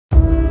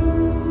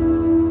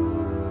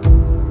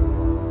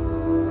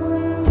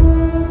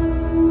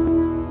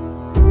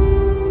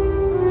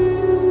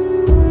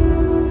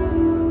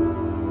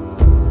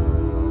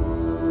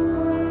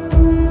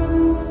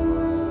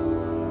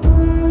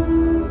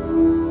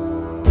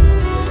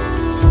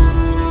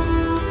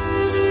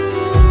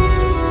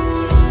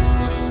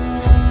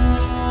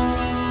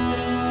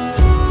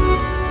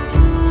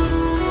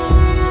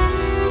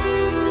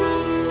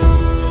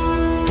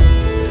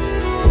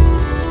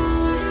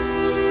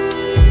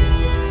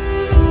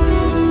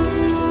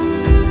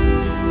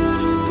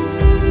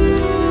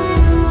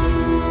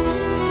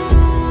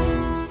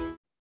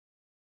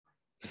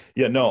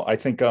Yeah, no, I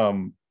think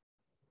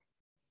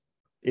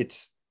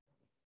it's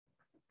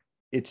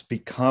it's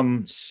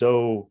become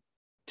so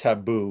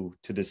taboo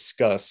to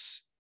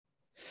discuss.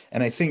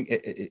 And I think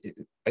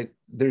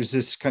there's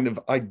this kind of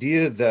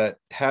idea that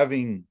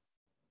having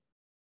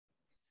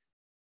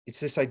it's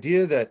this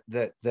idea that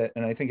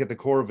and I think at the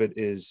core of it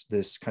is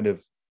this kind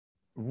of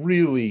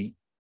really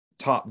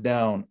top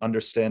down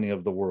understanding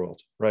of the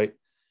world, right?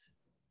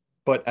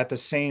 But at the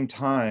same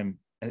time,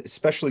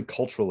 especially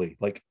culturally,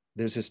 like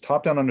there's this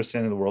top down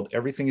understanding of the world,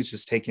 everything is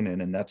just taken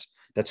in, and that's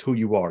who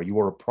you are. You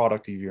are a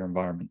product of your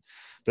environment.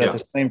 But at Yeah.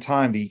 the same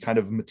time, the kind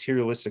of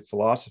materialistic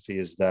philosophy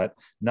is that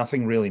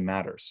nothing really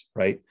matters,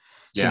 right?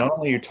 So Yeah. not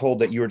only are you told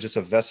that you are just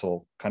a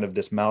vessel, kind of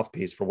this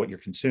mouthpiece for what you're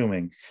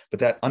consuming, but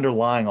that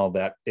underlying all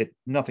that, it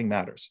nothing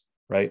matters,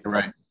 right?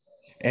 Right.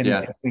 And Yeah.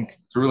 I think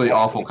It's a really that's,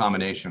 awful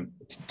combination.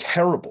 it's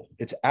terrible.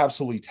 It's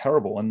absolutely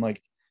terrible. And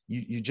like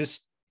you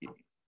just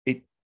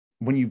it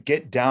when you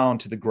get down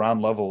to the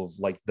ground level of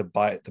like the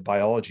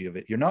biology of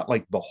it, you're not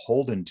like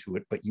beholden to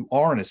it, but you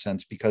are in a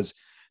sense, because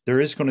there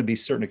is going to be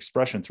certain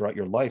expression throughout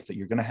your life that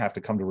you're going to have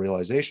to come to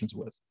realizations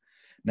with.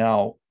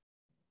 Now,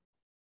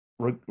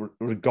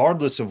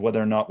 regardless of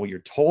whether or not what you're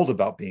told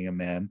about being a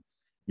man,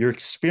 your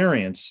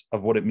experience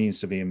of what it means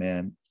to be a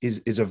man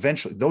is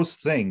eventually those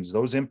things,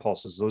 those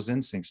impulses, those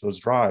instincts, those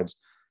drives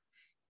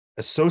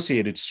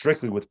associated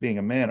strictly with being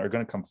a man are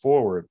going to come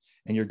forward,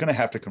 and you're going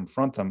to have to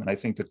confront them. And I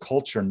think the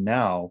culture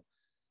now,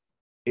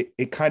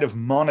 it kind of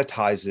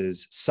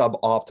monetizes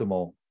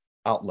suboptimal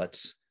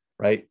outlets,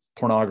 right?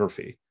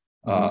 Pornography,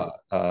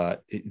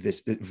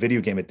 this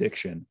video game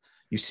addiction.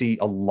 You see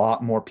a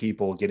lot more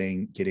people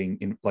getting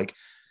in, like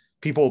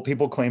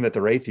people claim that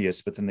they're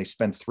atheists, but then they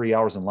spend 3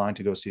 hours in line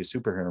to go see a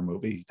superhero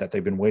movie that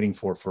they've been waiting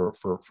for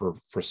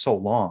so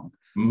long.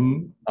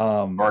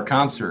 Or a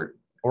concert.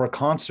 Or a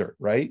concert,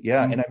 right?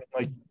 Yeah. And I mean,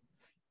 like,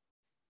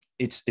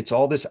 it's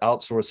all this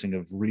outsourcing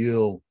of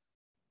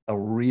a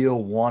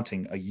real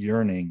wanting, a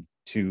yearning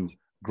to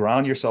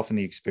ground yourself in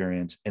the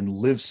experience and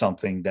live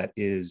something that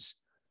is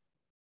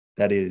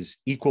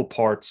equal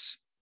parts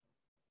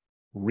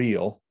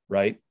real,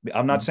 right?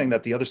 I'm not saying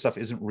that the other stuff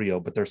isn't real,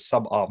 but they're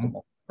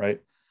suboptimal,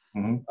 right?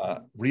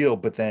 Real,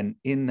 but then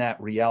in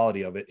that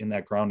reality of it, in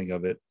that grounding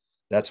of it,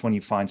 that's when you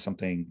find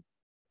something,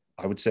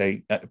 I would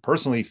say,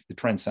 personally,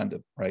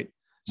 transcendent, right?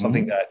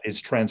 Something that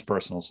is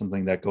transpersonal,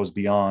 something that goes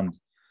beyond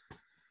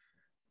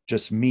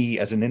just me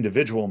as an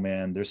individual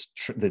man. There's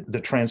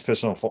the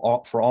transpersonal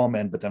for all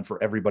men, but then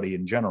for everybody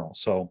in general.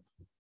 So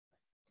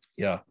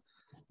yeah,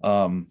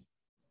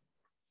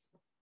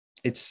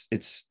 it's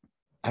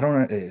I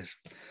don't know.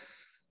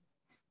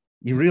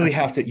 You really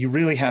have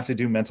to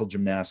do mental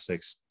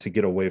gymnastics to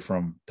get away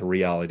from the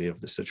reality of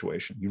the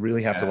situation. You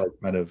really have to like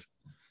kind of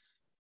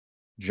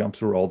jump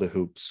through all the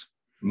hoops.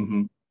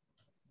 You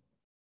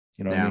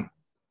know what I mean?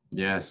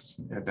 Yes,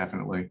 yeah,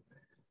 definitely.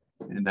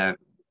 And that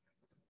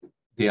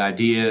the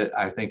idea,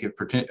 I think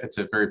it's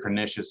a very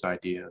pernicious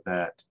idea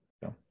that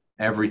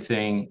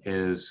everything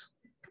is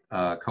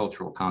a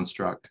cultural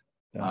construct.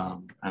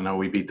 I know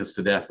we beat this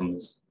to death on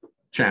this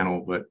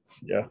channel, but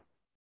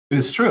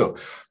it's true.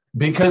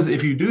 Because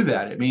if you do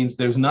that, it means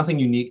there's nothing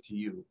unique to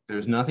you.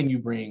 There's nothing you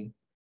bring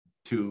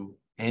to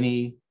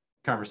any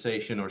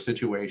conversation or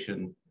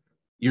situation.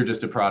 You're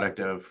just a product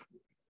of,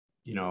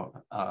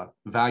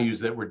 values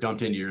that were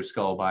dumped into your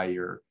skull by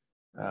your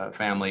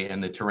family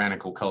and the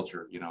tyrannical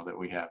culture, that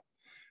we have.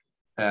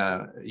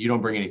 You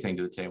don't bring anything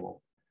to the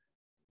table.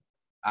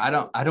 I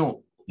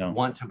don't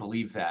want to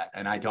believe that,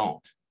 and I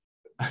don't.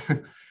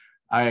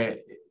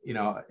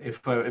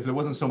 If there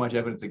wasn't so much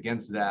evidence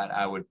against that,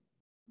 I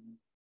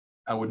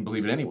wouldn't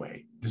believe it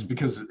anyway, just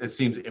because it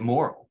seems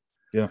immoral.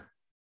 Yeah.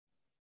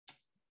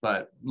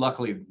 But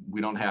luckily,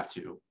 we don't have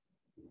to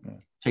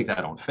take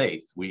that on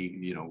faith.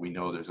 We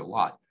know there's a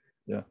lot.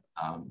 Yeah.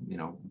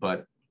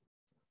 But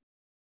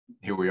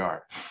here we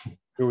are.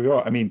 Here we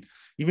are. I mean,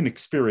 even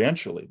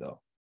experientially, though,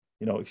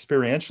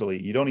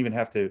 experientially, you don't even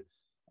have to.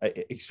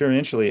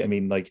 Experientially, I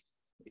mean, like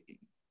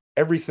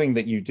everything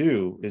that you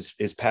do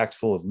is packed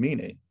full of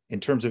meaning. In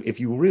terms of, if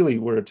you really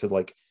were to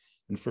like,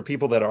 and for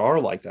people that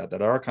are like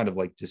that are kind of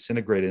like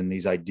disintegrated in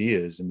these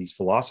ideas and these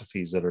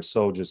philosophies that are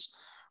so just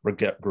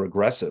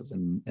regressive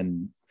and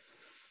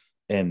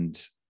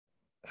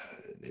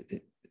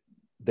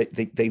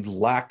they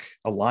lack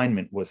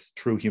alignment with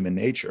true human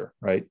nature,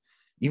 right?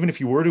 Even if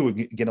you were to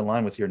get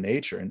aligned with your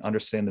nature and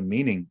understand the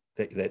meaning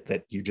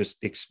that you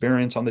just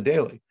experience on the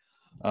daily,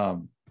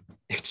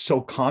 it's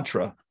so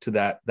contra to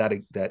that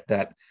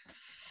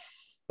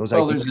those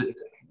ideas.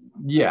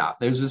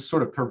 There's this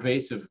sort of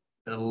pervasive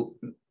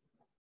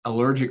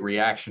allergic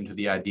reaction to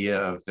the idea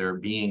of there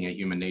being a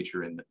human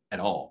nature at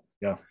all.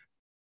 Yeah.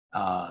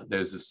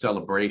 There's a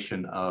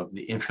celebration of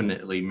the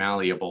infinitely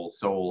malleable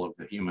soul of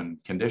the human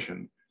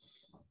condition.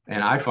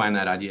 And I find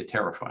that idea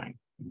terrifying,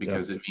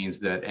 because it means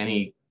that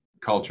any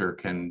culture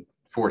can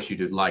force you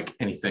to like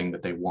anything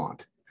that they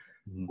want,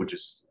 which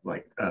is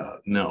like,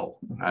 no,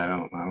 I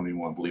don't even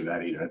want to believe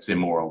that either. It's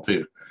immoral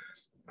too.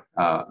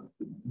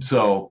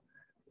 So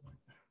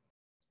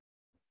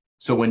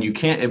So when you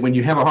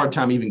have a hard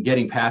time even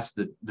getting past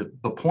the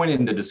point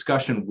in the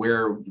discussion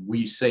where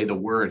we say the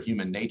word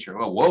human nature,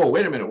 oh, whoa,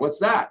 wait a minute, what's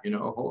that? You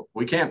know,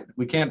 we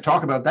can't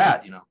talk about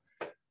that, you know.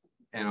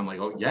 And I'm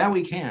like, oh yeah,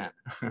 we can.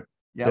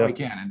 Yeah, we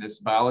can. And this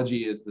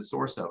biology is the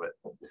source of it.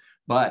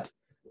 But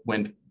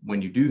when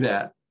you do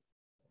that,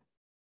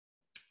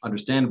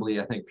 understandably,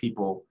 I think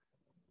people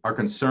are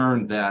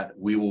concerned that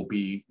we will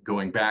be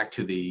going back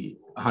to the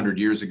 100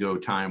 years ago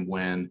time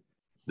when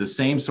the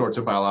same sorts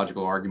of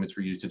biological arguments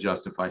were used to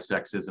justify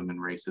sexism and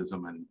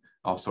racism and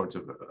all sorts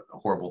of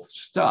horrible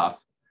stuff.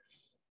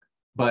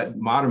 But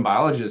modern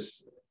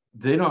biologists,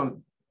 they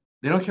don't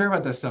care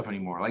about that stuff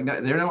anymore. Like,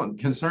 they're not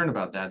concerned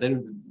about that.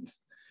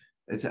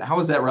 How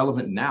is that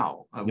relevant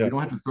now? We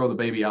don't have to throw the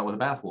baby out with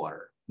the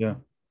bathwater. Yeah.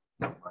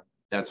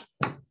 That's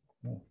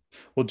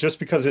well, just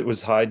because it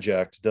was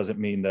hijacked doesn't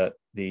mean that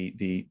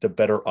the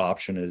better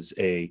option is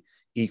a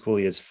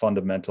equally as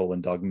fundamental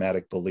and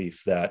dogmatic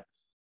belief that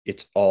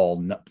it's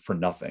all for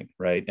nothing,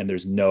 right? And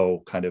there's no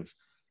kind of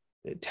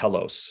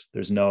telos.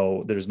 There's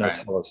no right.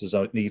 Telos. There's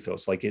no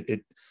ethos. Like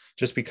it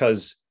just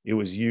because it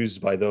was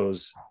used by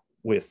those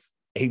with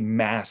a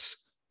mass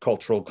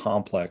cultural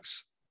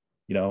complex,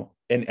 you know,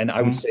 and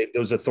I would say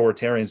those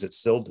authoritarians that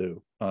still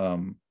do,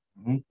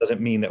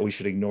 doesn't mean that we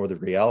should ignore the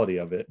reality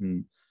of it.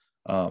 And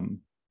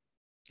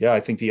I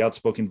think the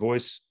outspoken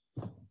voice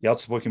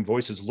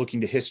is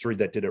looking to history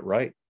that did it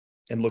right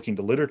and looking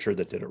to literature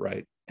that did it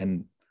right.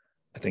 And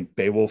I think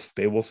Beowulf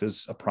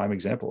is a prime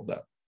example of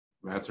that.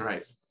 That's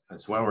right.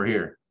 That's why we're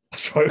here.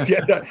 That's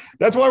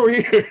why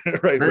we're here.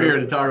 Right. We're here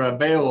to talk about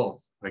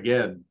Beowulf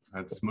again.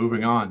 That's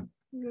moving on.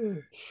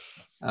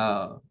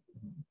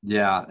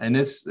 Yeah, and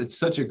it's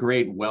such a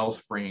great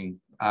wellspring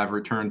I've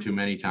returned to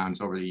many times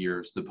over the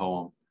years, the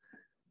poem,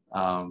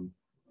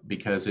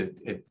 because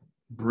it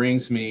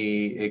brings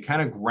me, it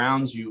kind of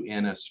grounds you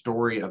in a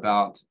story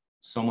about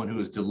someone who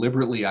is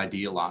deliberately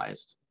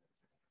idealized.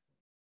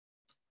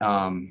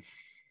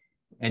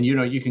 And, you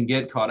know, you can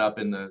get caught up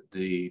in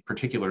the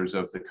particulars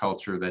of the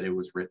culture that it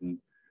was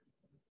written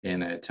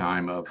in a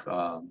time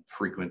of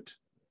frequent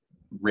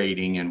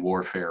raiding and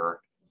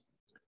warfare,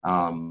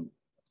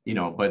 you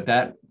know, but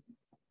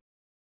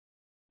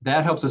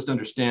that helps us to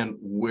understand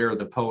where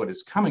the poet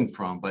is coming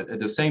from. But at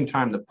the same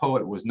time, the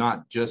poet was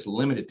not just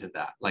limited to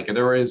that. Like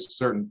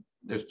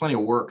there's plenty of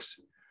works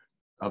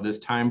of this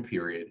time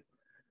period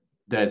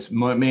that's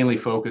mainly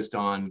focused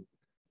on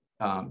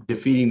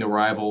defeating the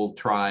rival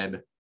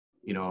tribe,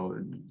 you know,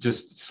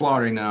 just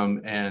slaughtering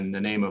them in the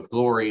name of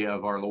glory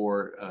of our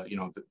Lord, you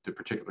know, the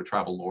particular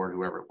tribal lord,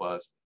 whoever it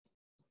was,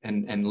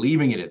 and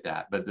leaving it at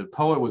that. But the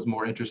poet was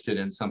more interested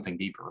in something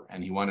deeper,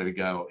 and he wanted to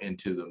go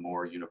into the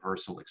more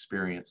universal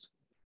experience.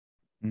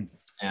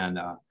 And,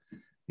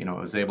 you know,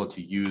 was able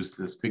to use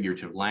this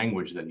figurative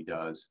language that he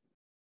does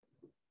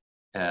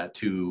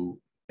to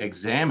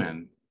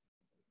examine,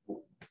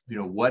 you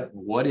know,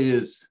 what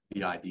is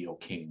the ideal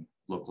king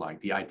look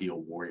like, the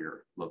ideal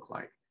warrior look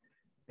like.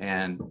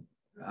 And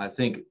I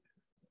think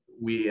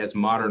we as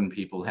modern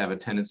people have a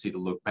tendency to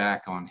look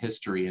back on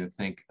history and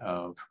think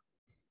of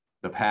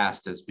the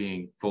past as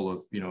being full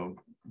of, you know,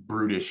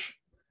 brutish,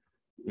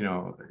 you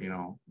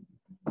know,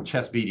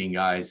 chest beating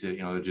guys that,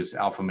 you know, they're just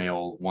alpha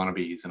male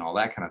wannabes and all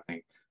that kind of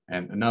thing.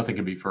 And nothing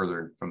could be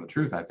further from the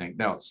truth, I think.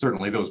 Now,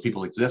 certainly those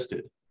people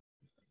existed,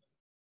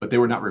 but they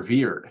were not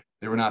revered.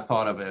 They were not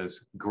thought of as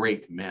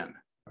great men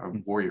or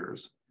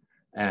warriors.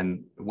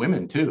 And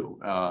women too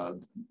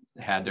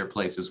had their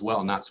place as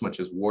well, not so much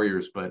as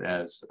warriors, but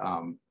as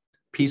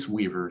peace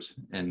weavers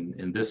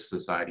in this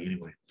society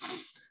anyway.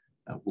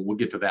 We'll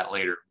get to that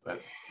later,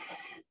 but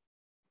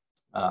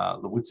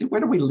let's see, where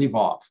did we leave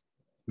off?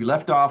 We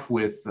left off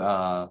with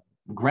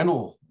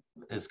Grendel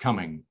is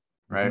coming,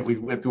 right? We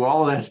went through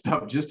all of that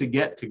stuff just to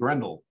get to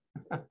Grendel.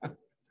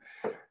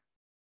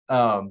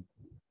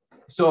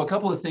 So a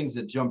couple of things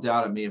that jumped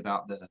out at me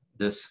about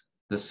this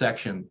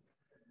section.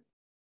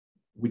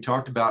 We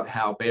talked about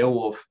how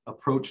Beowulf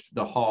approached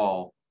the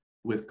hall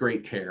with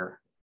great care,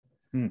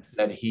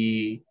 that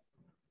he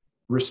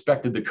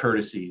respected the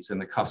courtesies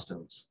and the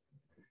customs.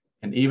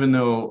 And even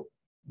though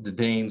the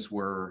Danes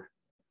were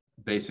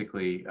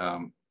basically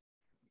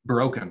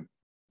broken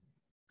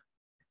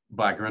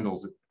by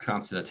Grendel's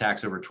constant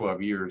attacks over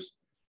 12 years,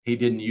 he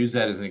didn't use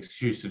that as an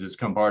excuse to just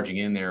come barging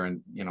in there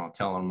and, you know,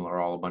 tell them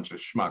they're all a bunch of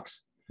schmucks.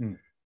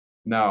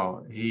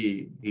 No,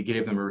 he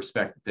gave them a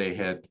respect that they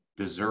had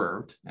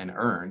deserved and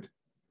earned.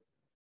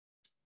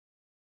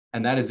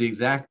 And that is the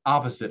exact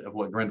opposite of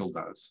what Grendel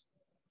does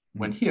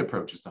when he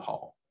approaches the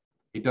hall.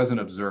 He doesn't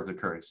observe the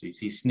courtesies.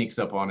 He sneaks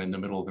up on in the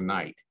middle of the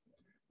night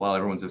while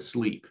everyone's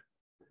asleep.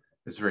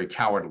 It's very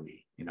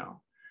cowardly, you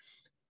know.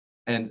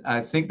 And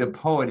I think the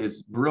poet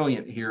is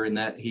brilliant here in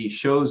that he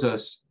shows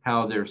us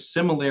how there's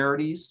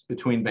similarities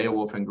between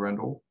Beowulf and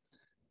Grendel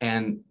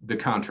and the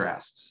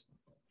contrasts.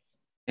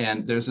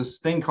 And there's this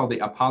thing called the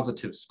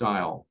appositive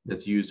style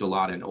that's used a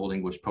lot in Old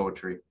English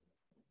poetry.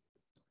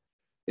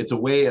 It's a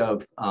way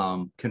of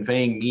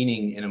conveying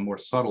meaning in a more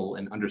subtle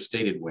and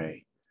understated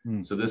way.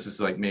 So this is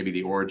like maybe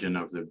the origin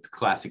of the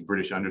classic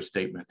British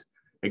understatement.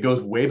 It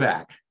goes way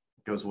back,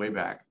 goes way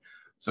back.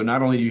 So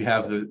not only do you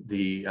have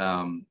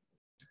the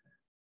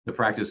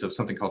practice of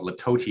something called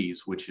litotes,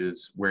 which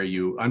is where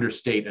you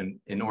understate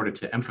in order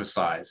to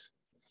emphasize.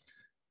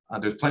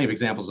 There's plenty of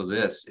examples of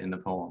this in the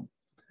poem.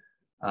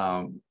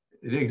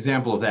 The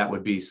example of that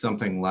would be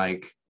something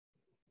like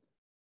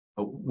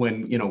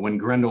when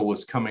Grendel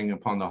was coming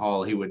upon the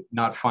hall, he would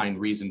not find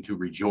reason to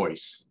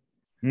rejoice.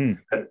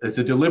 It's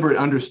a deliberate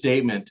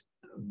understatement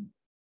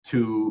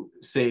to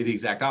say the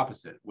exact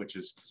opposite, which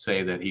is to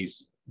say that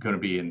he's going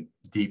to be in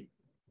deep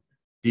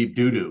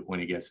doo-doo when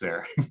he gets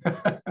there,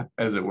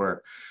 as it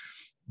were.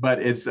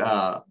 But it's,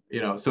 so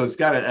it's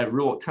got a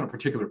real kind of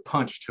particular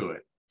punch to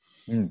it.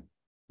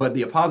 But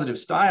the appositive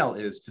style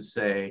is to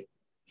say,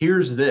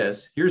 here's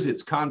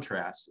its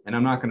contrast, and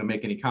I'm not going to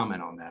make any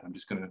comment on that. I'm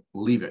just going to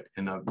leave it,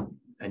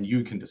 and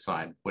you can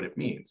decide what it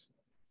means.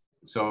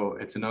 So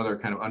it's another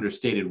kind of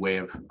understated way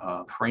of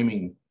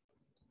framing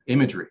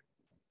imagery.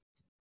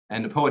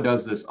 And the poet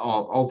does this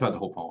all throughout the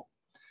whole poem.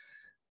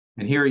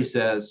 And here he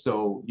says,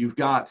 so you've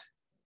got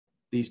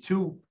these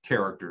two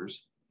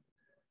characters.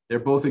 They're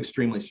both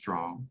extremely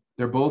strong.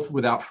 They're both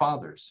without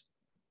fathers.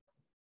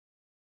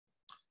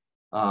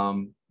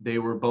 They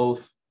were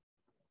both,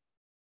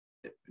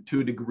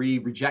 to a degree,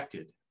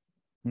 rejected.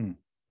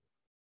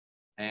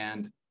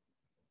 And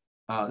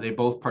they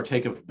both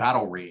partake of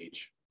battle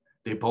rage.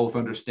 They both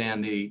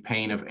understand the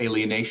pain of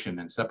alienation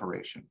and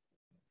separation.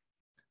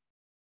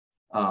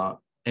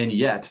 And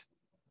yet,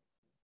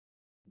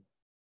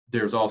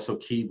 there's also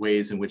key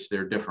ways in which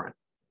they're different.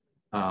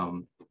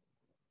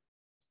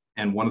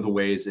 And one of the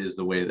ways is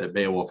the way that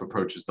Beowulf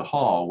approaches the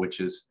hall,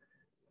 which is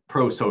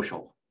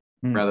pro-social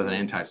rather than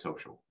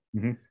anti-social.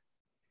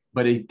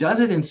 But he does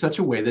it in such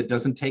a way that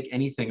doesn't take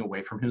anything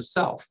away from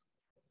himself,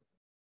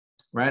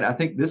 right? I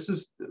think this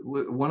is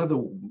one of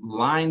the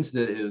lines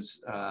that is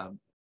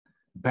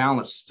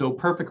balanced so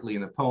perfectly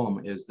in the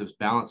poem, is this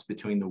balance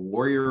between the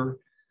warrior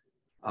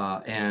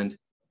and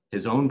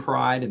his own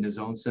pride and his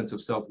own sense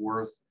of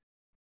self-worth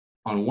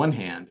on one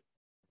hand,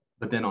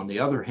 but then on the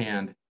other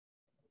hand,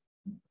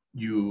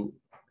 you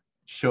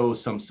show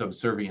some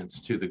subservience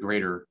to the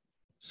greater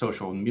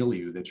social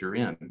milieu that you're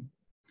in.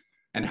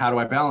 And how do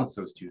I balance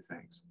those two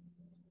things?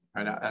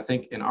 Right? I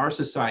think in our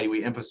society,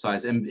 we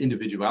emphasize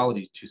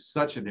individuality to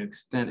such an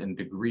extent and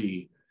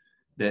degree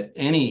that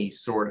any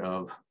sort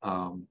of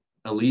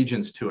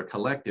allegiance to a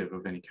collective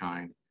of any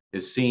kind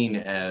is seen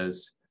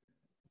as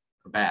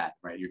bad,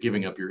 right? You're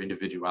giving up your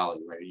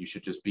individuality, right? You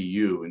should just be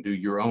you and do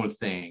your own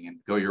thing and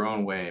go your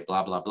own way,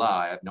 blah, blah,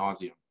 blah, ad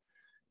nauseum.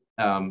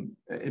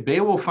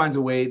 Beowulf finds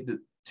a way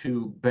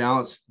to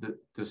balance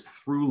this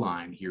through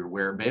line here,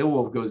 where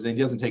Beowulf goes in,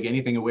 he doesn't take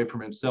anything away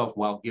from himself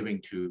while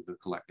giving to the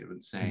collective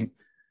and saying,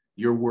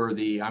 you're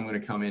worthy, I'm going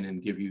to come in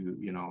and give you,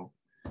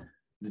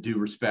 the due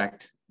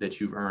respect that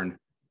you've earned.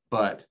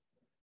 But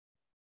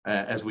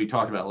as we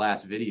talked about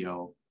last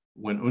video,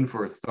 when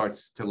Unferth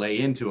starts to lay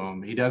into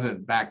him, he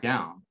doesn't back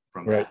down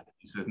from that.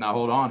 He says, now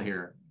hold on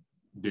here,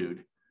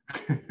 dude.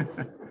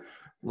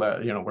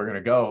 We're going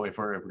to go, if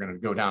we're going to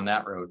go down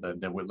that road,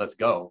 then let's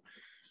go.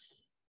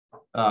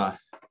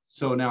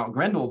 So now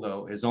Grendel,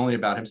 though, is only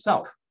about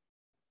himself.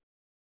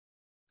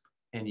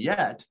 And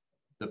yet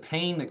the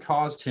pain that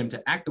caused him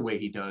to act the way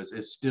he does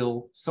is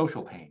still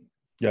social pain.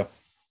 Yeah.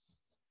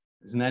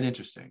 Isn't that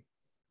interesting?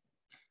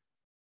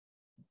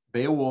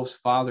 Beowulf's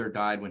father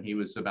died when he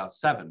was about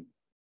 7,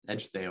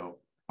 Ecgtheow,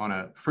 on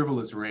a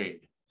frivolous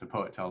raid, the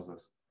poet tells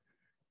us.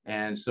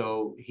 And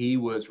so he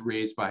was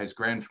raised by his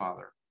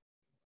grandfather,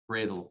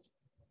 Grendel.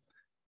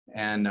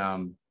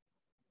 And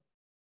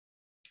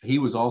he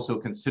was also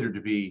considered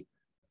to be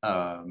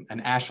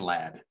an ash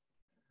lad,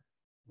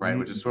 right?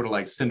 Which is sort of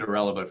like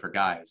Cinderella, but for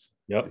guys.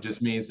 Yep. It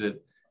just means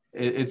that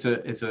it's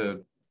a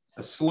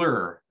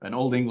slur, an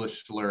Old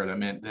English slur that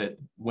meant that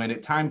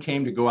when time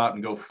came to go out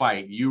and go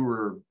fight, you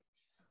were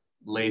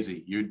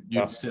lazy.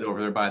 You'd sit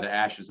over there by the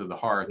ashes of the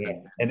hearth.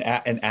 Yeah.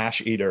 An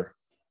ash eater,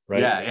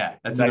 right? Yeah.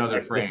 That's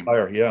another frame.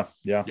 Fire. Yeah.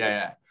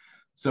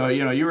 So,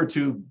 you were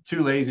too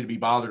lazy to be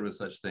bothered with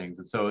such things.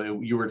 And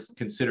so you were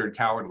considered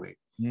cowardly.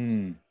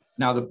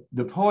 Now,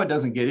 the poet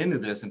doesn't get into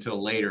this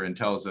until later and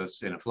tells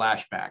us in a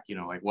flashback,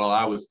 well,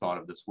 I was thought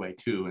of this way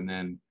too. And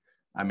then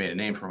I made a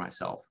name for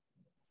myself.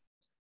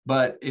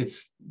 But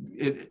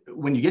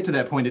when you get to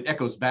that point, it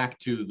echoes back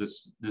to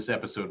this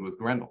episode with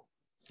Grendel.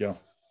 Yeah.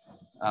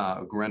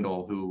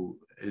 Grendel, who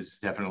is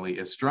definitely,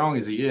 as strong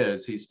as he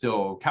is, he's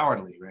still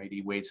cowardly, right?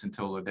 He waits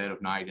until the dead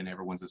of night and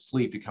everyone's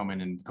asleep to come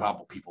in and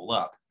gobble people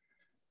up.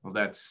 Well,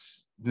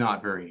 that's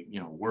not very,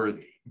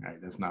 worthy, right?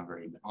 That's not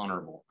very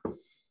honorable.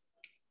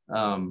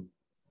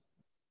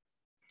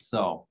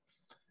 So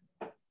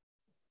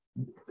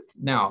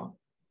now,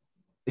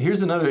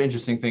 here's another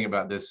interesting thing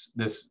about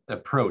this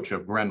approach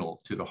of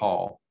Grendel to the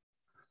hall.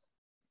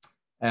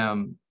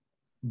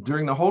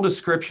 During the whole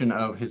description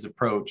of his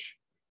approach,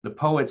 the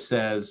poet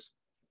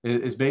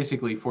is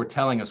basically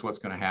foretelling us what's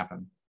going to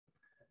happen.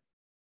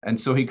 And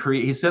so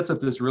he sets up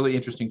this really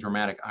interesting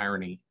dramatic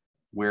irony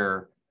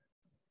where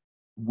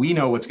we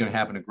know what's going to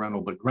happen to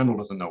Grendel, but Grendel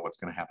doesn't know what's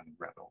going to happen to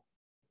Grendel.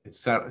 It's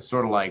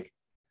sort of like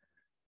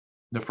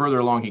the further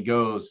along he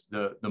goes,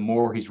 the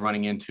more he's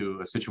running into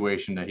a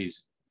situation that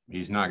he's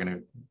not going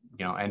to,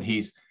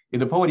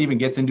 and the poet even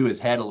gets into his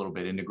head a little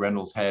bit, into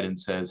Grendel's head, and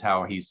says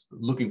how he's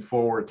looking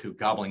forward to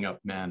gobbling up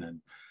men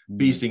and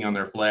feasting on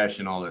their flesh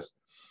and all this.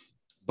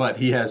 But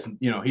he has,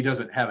 he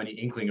doesn't have any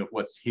inkling of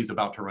what he's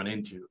about to run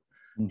into,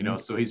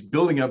 so he's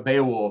building up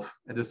Beowulf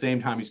at the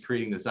same time he's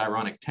creating this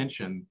ironic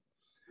tension.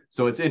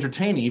 So it's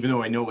entertaining, even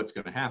though I know what's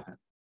going to happen.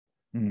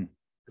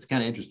 It's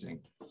kind of interesting.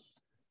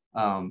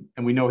 And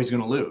we know he's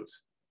going to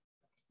lose.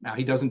 Now,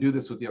 he doesn't do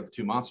this with the other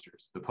two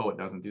monsters. The poet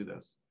doesn't do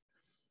this.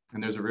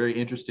 And there's a very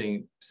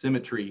interesting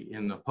symmetry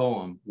in the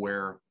poem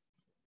where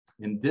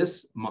with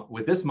this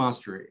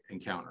monster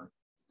encounter,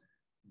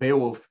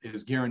 Beowulf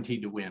is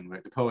guaranteed to win.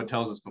 Right? The poet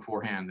tells us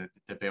beforehand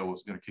that Beowulf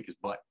is going to kick his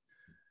butt.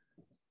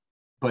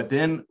 But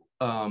then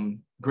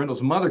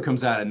Grendel's mother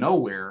comes out of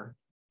nowhere,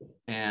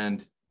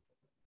 and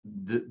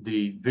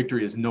the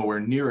victory is nowhere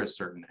near as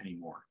certain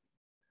anymore.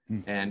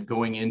 And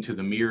going into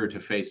the mirror to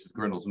face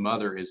Grendel's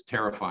mother is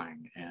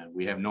terrifying, and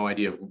we have no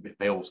idea if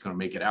Beowulf's going to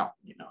make it out.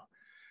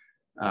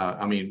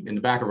 I mean, in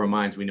the back of our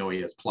minds, we know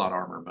he has plot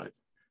armor,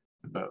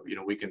 but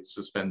we can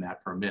suspend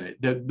that for a minute.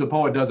 The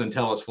poet doesn't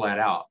tell us flat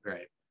out,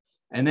 right?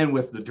 And then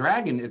with the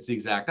dragon, it's the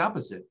exact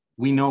opposite.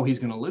 We know he's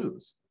going to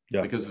lose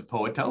because the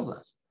poet tells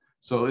us.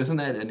 So isn't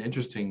that an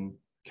interesting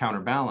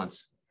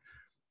counterbalance?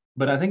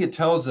 But I think it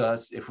tells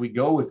us, if we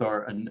go with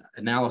our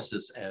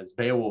analysis as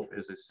Beowulf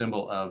is a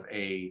symbol of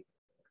a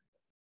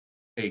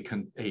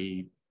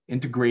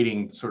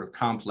integrating sort of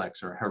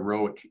complex, or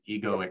heroic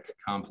egoic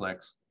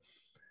complex,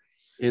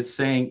 it's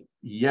saying,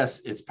 yes,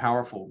 it's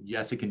powerful.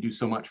 Yes, it can do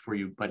so much for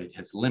you, but it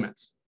has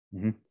limits.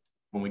 When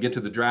we get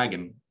to the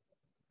dragon,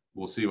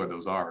 we'll see what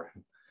those are.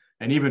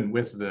 And even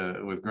with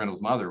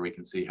Grendel's mother, we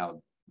can see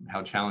how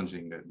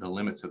challenging the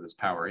limits of this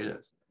power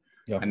is.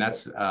 And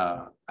that's,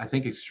 I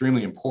think,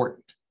 extremely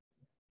important.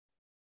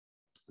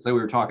 So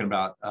we were talking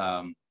about,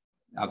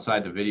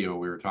 outside the video,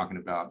 we were talking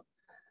about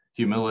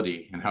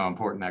humility and how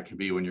important that can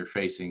be when you're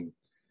facing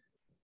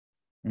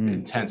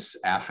intense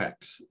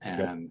affects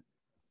and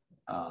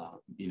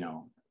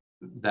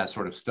that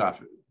sort of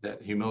stuff.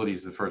 That humility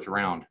is the first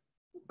round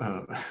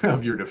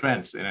of your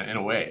defense in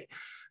a way,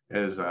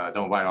 is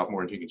don't bite off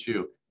more than you can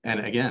chew. And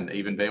again,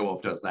 even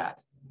Beowulf does that.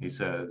 He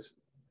says,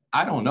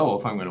 I don't know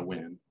if I'm going to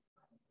win.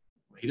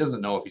 He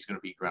doesn't know if he's going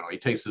to beat Grendel. He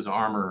takes his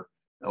armor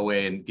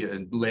away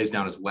and lays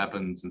down his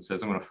weapons and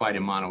says, I'm going to fight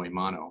him mano a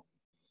mano.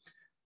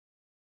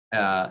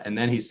 And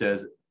then he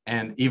says,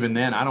 and even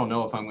then, I don't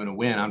know if I'm going to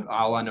win.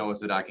 All I know is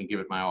that I can give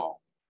it my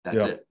all.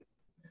 That's it.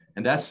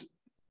 And that's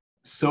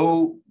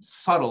so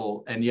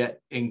subtle and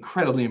yet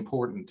incredibly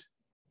important,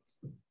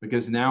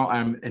 because now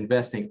I'm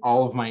investing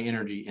all of my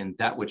energy in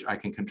that which I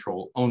can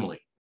control only.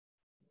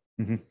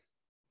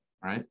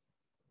 Right?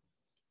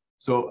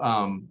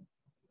 So,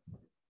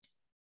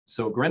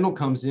 so Grendel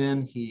comes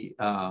in. He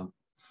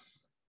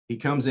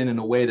comes in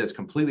a way that's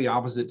completely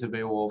opposite to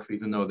Beowulf,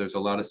 even though there's a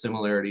lot of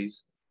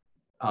similarities.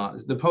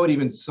 The poet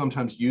even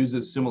sometimes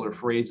uses similar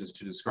phrases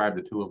to describe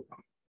the two of them,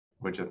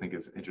 which I think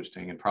is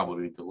interesting and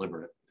probably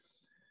deliberate.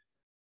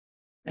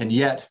 And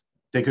yet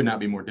they could not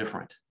be more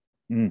different.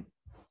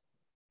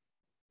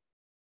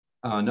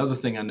 Another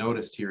thing I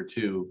noticed here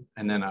too,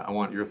 and then I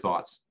want your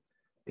thoughts,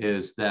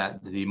 is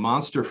that the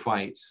monster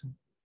fights,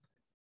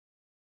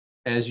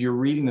 as you're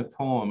reading the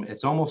poem,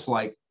 it's almost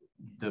like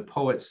the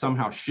poet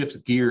somehow shifts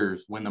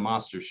gears when the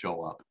monsters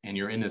show up and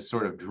you're in this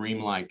sort of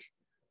dreamlike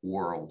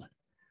world.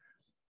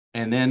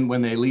 And then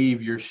when they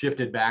leave, you're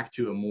shifted back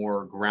to a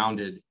more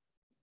grounded,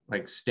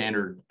 like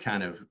standard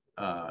kind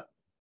of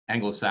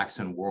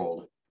Anglo-Saxon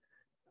world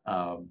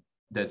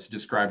that's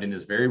described in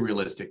this very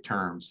realistic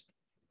terms.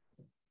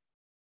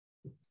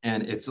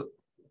 And it's,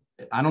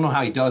 I don't know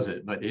how he does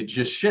it, but it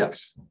just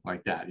shifts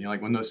like that.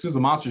 Like as soon as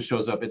the monster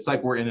shows up, it's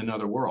like we're in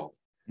another world.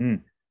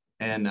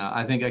 And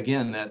I think,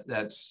 again,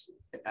 that's,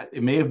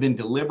 it may have been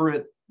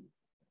deliberate,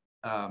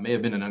 may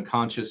have been an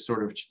unconscious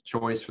sort of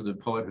choice for the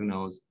poet, who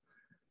knows,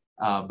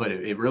 but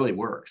it really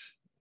works.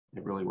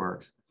 It really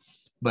works.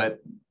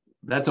 But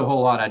that's a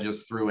whole lot I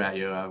just threw at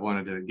you. I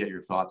wanted to get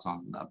your thoughts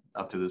on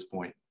up to this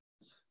point.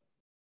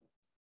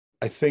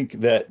 I think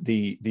that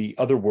the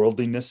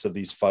otherworldliness of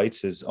these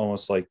fights is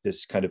almost like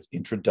this kind of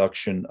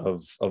introduction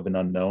of an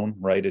unknown,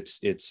 right?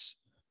 It's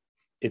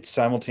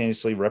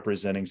simultaneously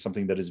representing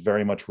something that is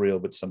very much real,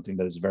 but something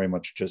that is very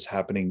much just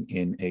happening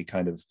in a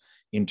kind of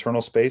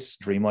internal space,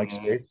 dreamlike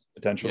space,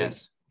 potentially.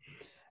 Yes.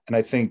 And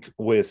I think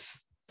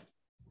with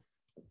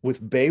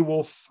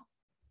Beowulf,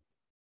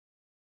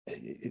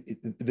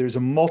 there's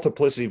a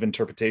multiplicity of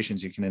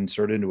interpretations you can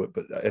insert into it,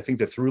 but I think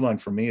the through line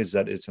for me is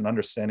that it's an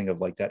understanding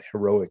of like that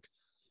heroic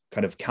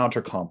kind of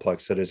counter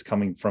complex that is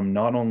coming from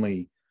not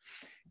only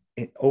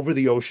over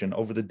the ocean,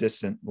 over the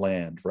distant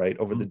land, right?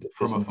 Over the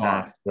distant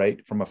past,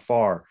 right? From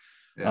afar.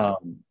 Yeah.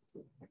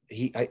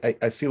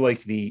 I feel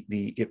like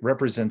it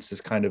represents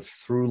this kind of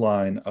through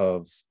line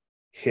of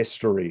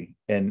history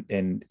and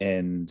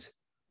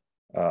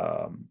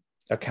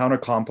a counter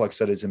complex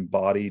that is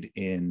embodied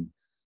in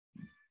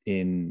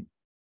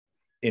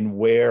in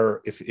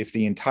where, if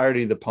the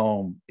entirety of the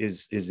poem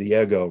is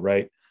the ego,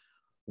 right,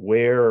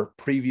 where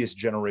previous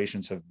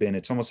generations have been,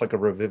 it's almost like a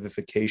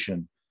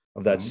revivification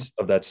of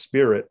that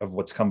spirit of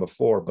what's come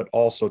before, but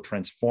also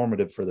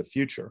transformative for the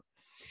future.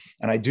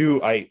 And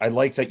I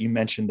like that you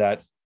mentioned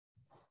that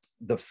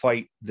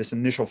this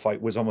initial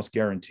fight was almost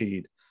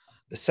guaranteed.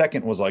 The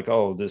second was like,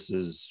 oh,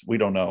 we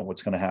don't know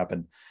what's going to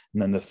happen.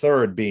 And then the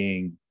third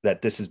being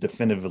that this is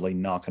definitively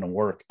not going to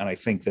work. And I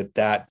think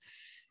that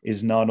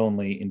is not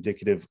only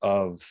indicative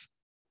of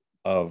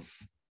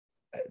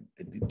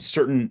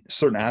certain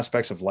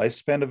aspects of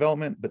lifespan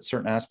development, but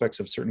certain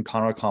aspects of certain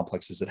chondrite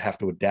complexes that have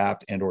to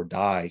adapt and or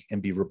die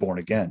and be reborn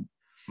again.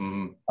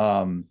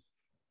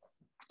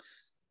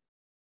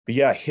 But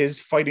yeah,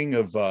 his fighting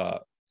of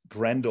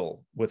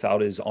Grendel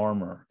without his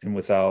armor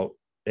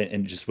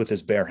and just with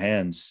his bare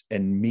hands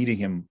and meeting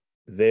him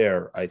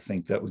there, I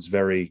think that was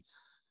very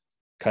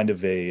kind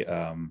of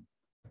a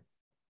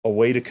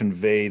way to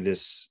convey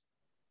the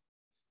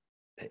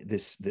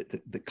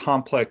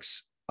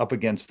complex up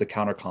against the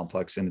counter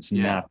complex in its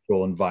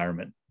natural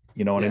environment.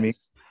 You know what I mean?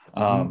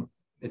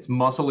 It's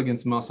muscle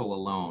against muscle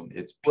alone.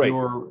 It's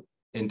pure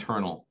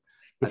internal.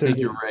 But I think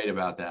you're right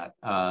about that.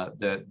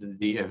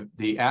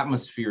 The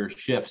atmosphere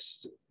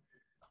shifts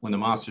when the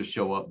monsters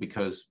show up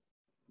because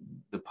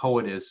the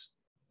poet is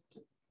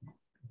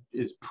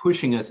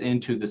pushing us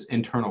into this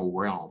internal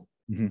realm.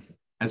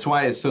 That's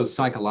why it's so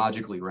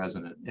psychologically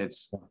resonant.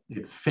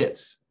 It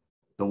fits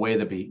the way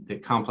the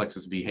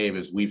complexes behave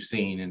as we've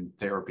seen in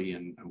therapy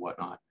and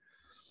whatnot.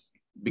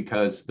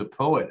 Because the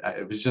poet,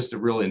 it was just a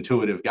real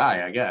intuitive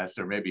guy, I guess,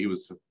 or maybe he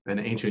was an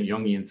ancient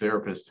Jungian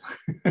therapist,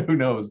 who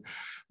knows?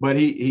 But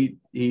he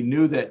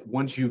knew that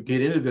once you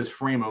get into this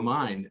frame of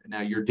mind,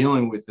 now you're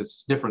dealing with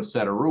this different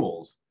set of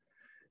rules.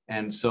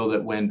 And so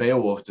that when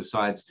Beowulf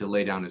decides to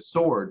lay down his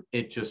sword,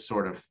 it just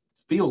sort of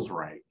feels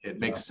right. It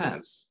makes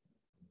sense.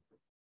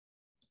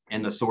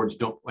 And the swords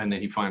don't, and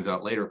then he finds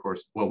out later, of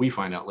course, well, we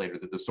find out later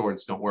that the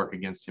swords don't work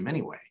against him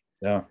anyway.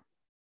 Yeah.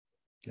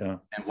 And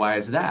why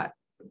is that?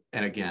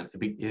 And again,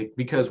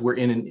 because we're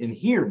in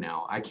here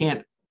now. I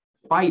can't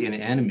fight an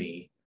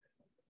enemy,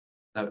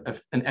 an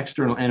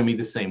external enemy,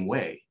 the same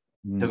way.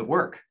 It doesn't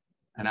work.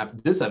 And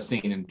I've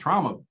seen in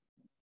trauma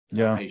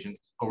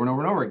patients over and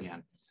over and over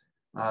again,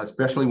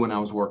 especially when I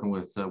was working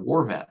with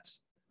war vets.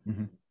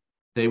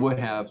 They would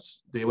have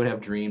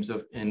dreams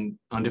of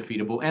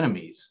undefeatable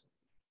enemies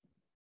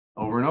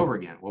over and over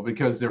again. Well,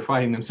 because they're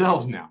fighting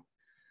themselves now.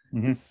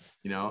 You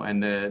know,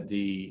 and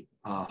the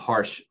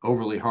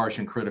overly harsh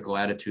and critical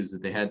attitudes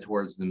that they had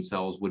towards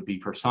themselves would be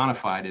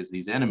personified as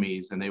these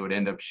enemies, and they would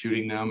end up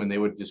shooting them, and they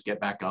would just get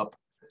back up,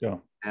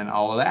 and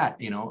all of that,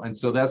 you know. And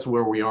so that's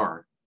where we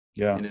are,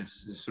 in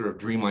this sort of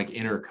dreamlike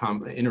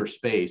inner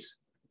space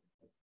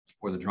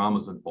where the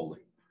drama's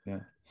unfolding.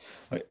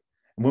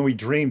 When we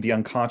dream, the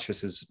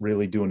unconscious is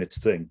really doing its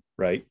thing,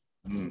 right?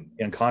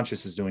 The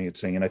unconscious is doing its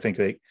thing, and I think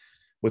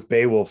with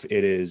Beowulf,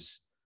 it is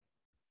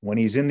when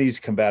he's in these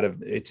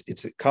combative,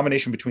 it's a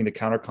combination between the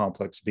counter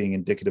complex being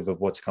indicative of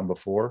what's come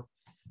before,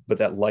 but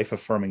that life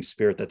affirming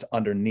spirit that's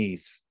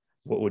underneath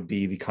what would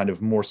be the kind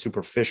of more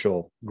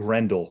superficial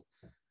Grendel,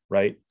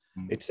 right?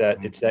 It's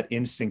that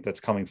instinct that's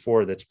coming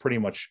forward that's pretty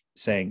much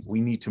saying we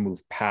need to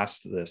move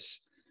past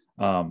this.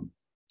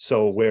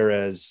 So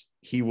whereas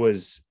he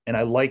was, and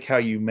I like how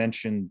you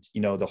mentioned,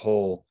 you know, the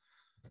whole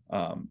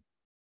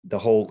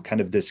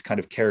kind of this kind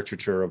of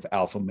caricature of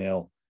alpha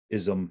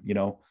male-ism, you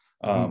know,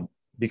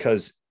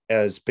 because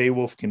as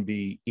Beowulf can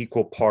be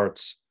equal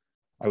parts,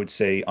 I would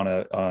say on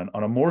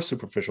a more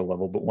superficial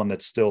level, but one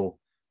that's still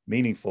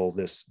meaningful,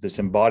 this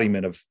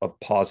embodiment of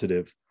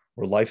positive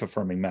or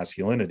life-affirming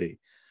masculinity.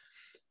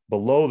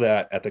 Below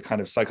that, at the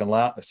kind of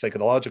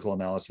psychological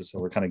analysis that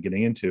we're kind of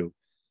getting into,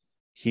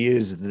 he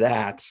is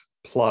that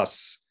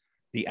plus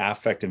the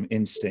affective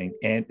instinct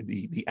and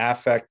the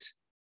affect,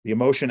 the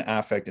emotion,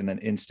 affect, and then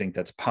instinct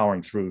that's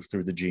powering through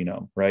the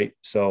genome, right?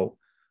 So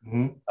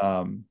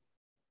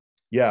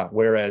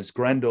whereas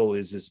Grendel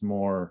is this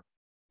more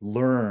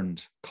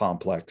learned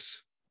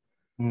complex,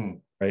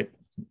 right?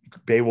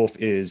 Beowulf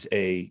is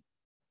a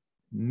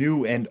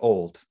new and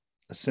old,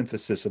 a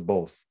synthesis of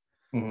both.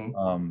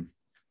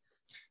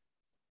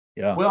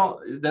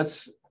 Well,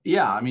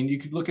 I mean, you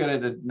could look at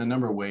it in a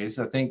number of ways.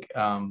 I think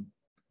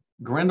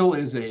Grendel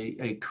is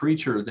a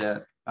creature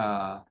that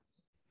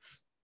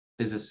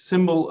is a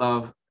symbol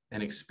of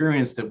an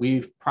experience that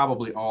we've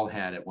probably all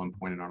had at one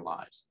point in our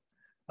lives,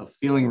 of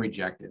feeling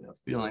rejected, of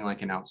feeling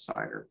like an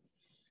outsider.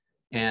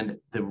 And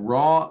the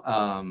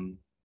raw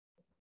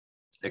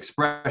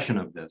expression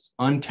of this,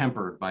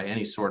 untempered by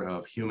any sort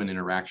of human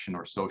interaction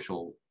or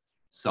social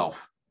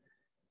self,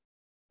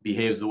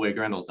 behaves the way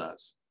Grendel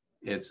does.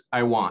 It's,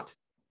 I want,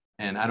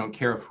 and I don't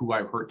care who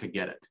I hurt to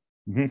get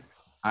it.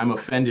 I'm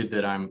offended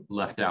that I'm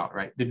left out,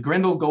 right? Did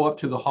Grendel go up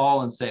to the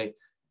hall and say,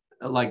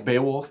 like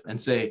Beowulf, and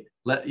say,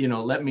 let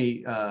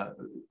me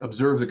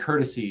observe the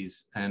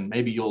courtesies, and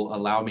maybe you'll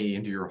allow me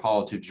into your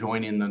hall to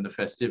join in on the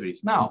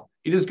festivities? No,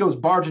 he just goes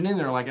barging in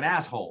there like an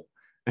asshole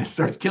and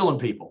starts killing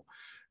people,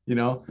 you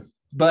know?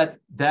 but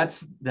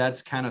that's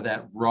kind of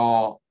that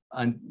raw,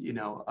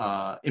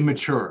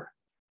 immature.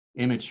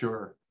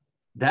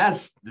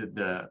 That's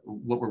the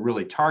what we're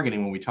really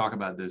targeting when we talk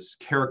about this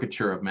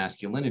caricature of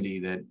masculinity,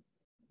 that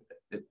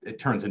it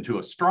turns into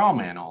a straw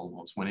man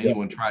almost. When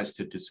anyone tries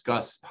to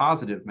discuss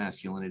positive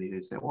masculinity, they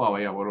say, well,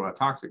 yeah, what about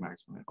toxic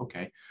masculinity?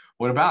 Okay,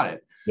 what about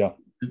it? Yeah.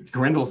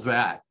 Grendel's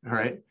that,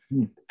 right?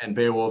 And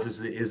Beowulf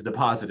is the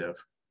positive.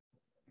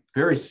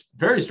 Very,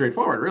 very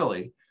straightforward,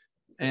 really.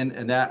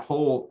 And that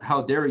whole,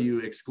 how dare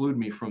you exclude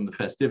me from the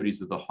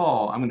festivities of the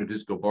hall? I'm going to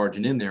just go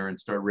barging in there and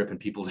start ripping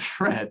people to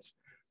shreds.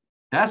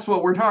 That's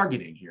what we're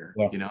targeting here,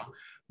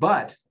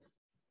 But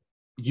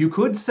you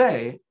could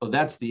say, oh,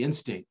 that's the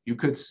instinct. You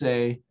could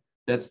say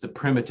that's the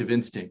primitive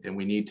instinct, and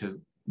we need to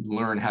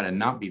learn how to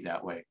not be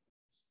that way.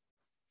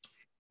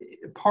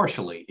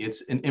 Partially,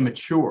 it's an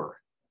immature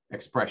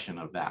expression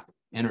of that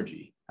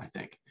energy, I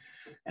think.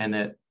 And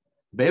that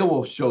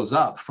Beowulf shows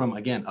up from,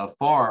 again,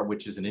 afar,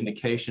 which is an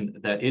indication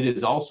that it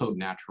is also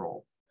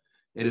natural.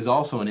 It is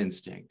also an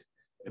instinct,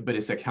 but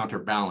it's a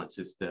counterbalance.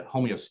 It's the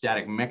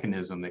homeostatic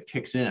mechanism that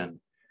kicks in.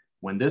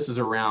 When this is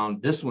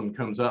around, this one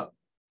comes up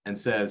and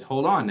says,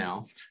 hold on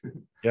now.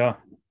 Yeah.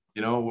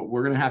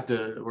 We're gonna have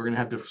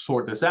to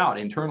sort this out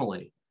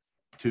internally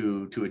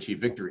to achieve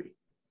victory.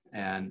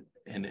 And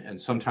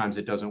sometimes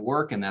it doesn't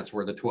work, and that's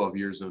where the 12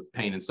 years of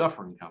pain and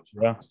suffering comes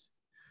from. Yeah.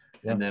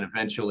 And then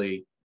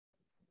eventually,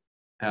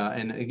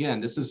 and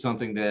again, this is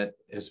something that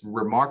is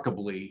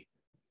remarkably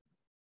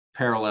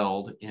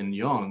paralleled in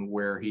Jung,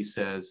 where he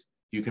says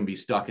you can be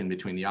stuck in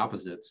between the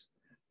opposites.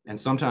 And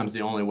sometimes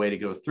the only way to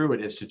go through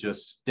it is to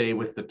just stay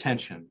with the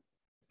tension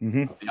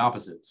of the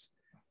opposites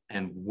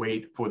and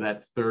wait for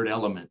that third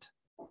element,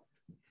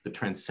 the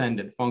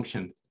transcendent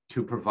function,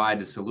 to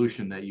provide the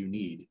solution that you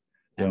need.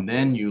 And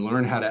then you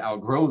learn how to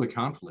outgrow the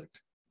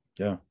conflict.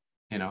 Yeah.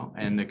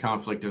 And the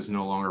conflict is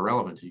no longer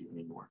relevant to you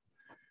anymore.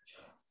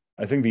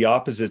 I think the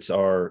opposites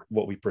are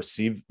what we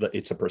perceive.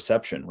 It's a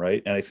perception,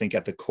 right? And I think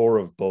at the core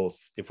of both,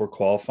 if we're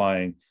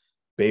qualifying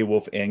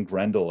Beowulf and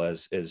Grendel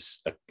as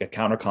a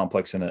counter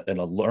complex and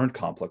a learned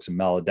complex, a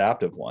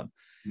maladaptive one,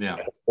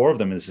 four of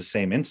them is the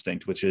same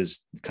instinct, which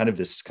is kind of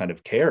this kind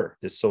of care,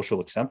 this social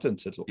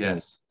acceptance.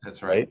 Yes,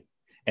 that's right.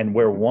 And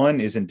where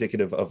one is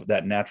indicative of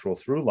that natural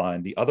through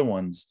line, the other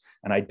ones,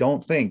 and I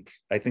think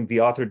the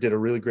author did a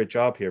really great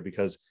job here,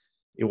 because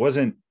it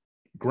wasn't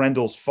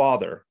Grendel's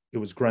father, it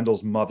was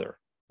Grendel's mother,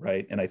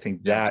 right? And I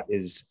think that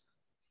is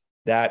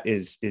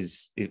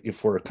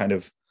if we're kind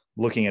of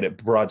looking at it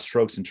broad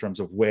strokes in terms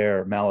of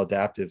where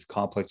maladaptive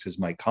complexes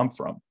might come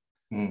from,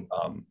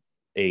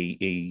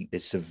 a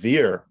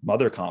severe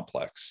mother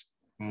complex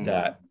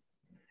that,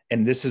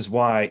 and this is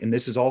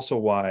also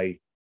why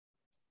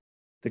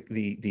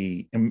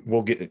and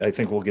we'll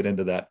get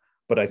into that,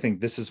 but I think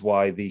this is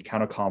why the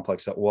counter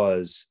complex that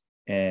was,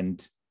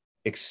 and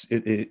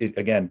it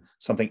again,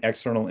 something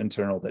external,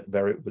 internal,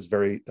 that was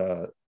very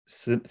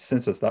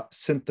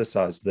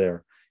synthesized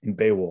there in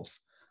Beowulf.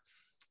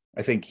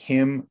 I think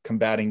him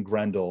combating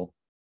Grendel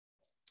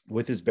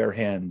with his bare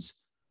hands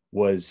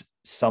was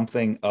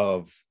something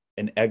of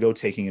an ego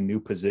taking a new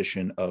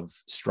position of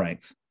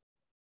strength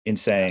in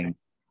saying,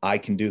 I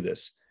can do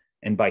this.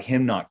 And by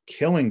him not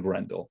killing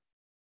Grendel,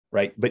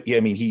 right? But yeah,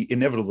 I mean, he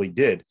inevitably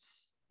did.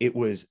 It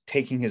was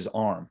taking his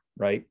arm,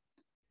 right?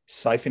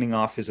 Siphoning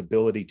off his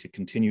ability to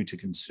continue to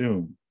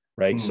consume,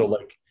 right? So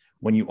like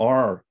when you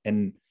are,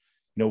 and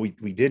we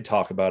did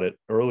talk about it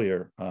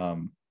earlier,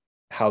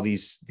 how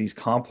these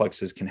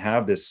complexes can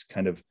have this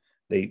kind of,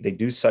 they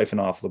do siphon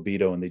off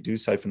libido, and they do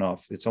siphon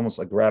off, it's almost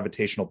like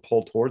gravitational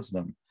pull towards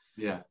them.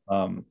 Yeah.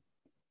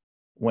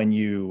 When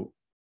you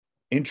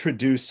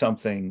introduce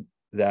something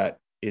that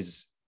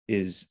is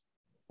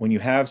when you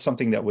have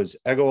something that was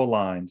ego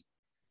aligned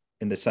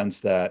in the sense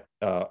that,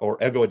 or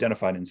ego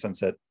identified in the sense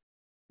that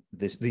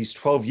these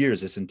 12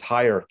 years, this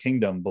entire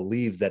kingdom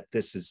believed that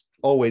this is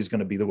always going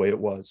to be the way it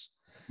was.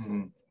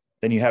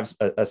 Then you have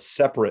a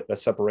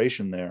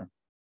separation there.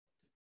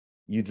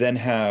 You then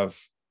have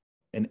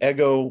an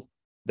ego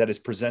that is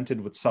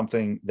presented with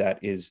something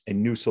that is a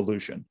new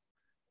solution.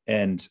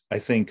 And I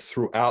think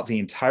throughout the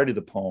entirety of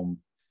the poem,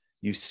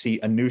 you see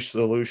a new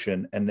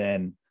solution, and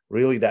then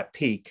really that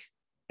peak,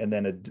 and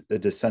then a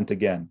descent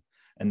again.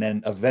 And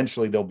then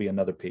eventually there'll be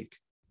another peak,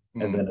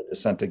 and then a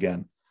descent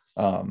again.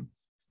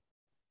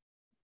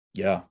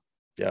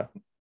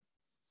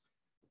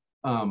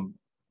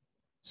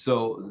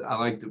 So I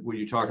like what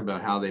you talked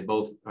about, how they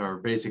both are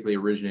basically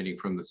originating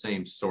from the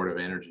same sort of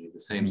energy, the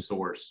same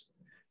source.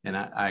 And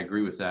I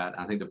agree with that.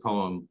 I think the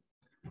poem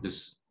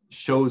just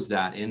shows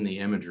that in the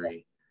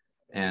imagery,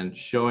 and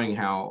showing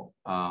how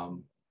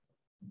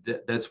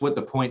that's what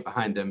the point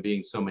behind them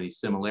being so many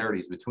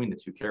similarities between the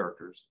two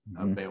characters,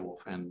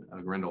 Beowulf and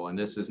Grendel. And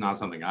this is not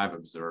something I've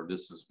observed.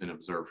 This has been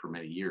observed for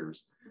many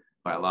years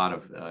by a lot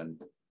of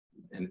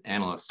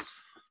analysts,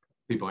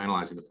 people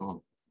analyzing the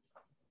poem.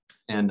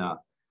 And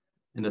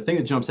the thing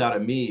that jumps out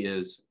at me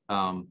is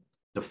the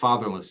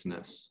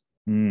fatherlessness,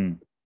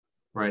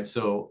 right?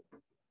 So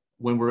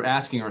when we're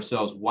asking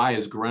ourselves, why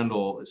is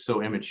Grendel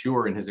so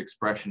immature in his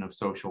expression of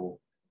social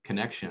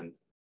connection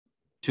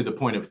to the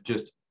point of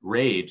just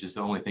rage is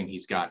the only thing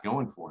he's got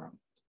going for him.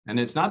 And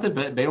it's not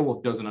that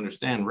Beowulf doesn't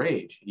understand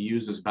rage. He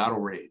uses battle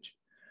rage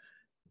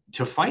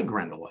to fight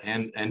Grendel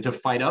and to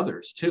fight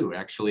others too.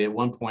 Actually, at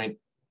one point,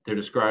 they're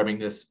describing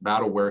this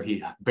battle where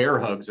he bear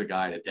hugs a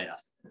guy to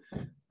death.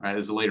 Right,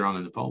 this is later on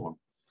in the poem,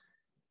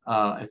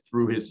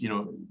 through his,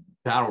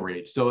 battle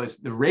rage. So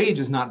the rage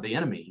is not the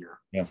enemy here.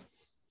 Yeah,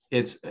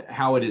 it's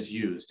how it is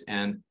used.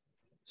 And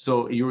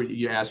so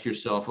you ask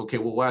yourself, okay,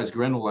 well, why is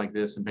Grendel like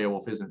this and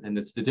Beowulf isn't? And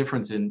it's the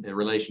difference in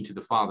relation to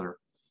the father.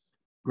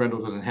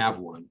 Grendel doesn't have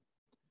one,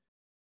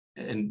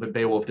 but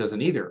Beowulf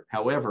doesn't either.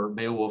 However,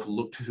 Beowulf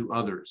looked to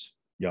others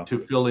to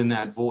fill in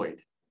that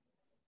void.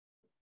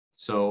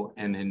 So,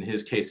 and in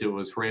his case, it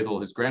was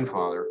Hrethel, his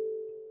grandfather,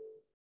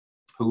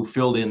 who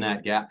filled in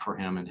that gap for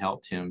him and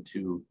helped him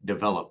to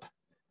develop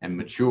and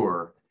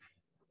mature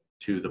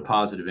to the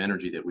positive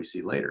energy that we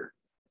see later.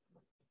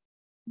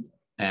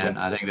 And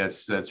I think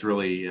that's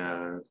really,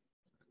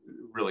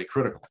 really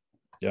critical.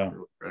 Yeah,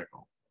 really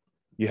critical.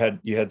 You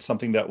had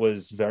something that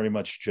was very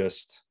much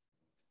just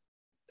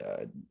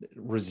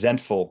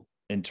resentful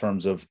in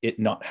terms of it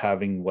not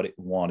having what it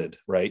wanted,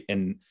 right?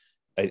 And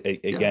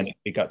again,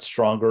 it got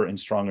stronger and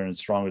stronger and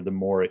stronger the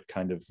more it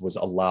kind of was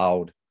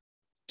allowed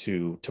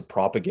to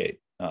propagate.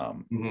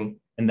 And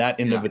that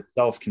in of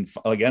itself can,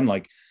 again,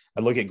 like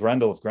I look at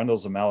Grendel, if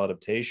Grendel's a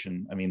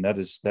maladaptation, I mean, that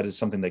is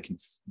something that can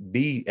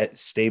be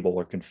stable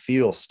or can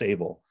feel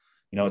stable.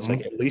 It's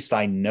like, at least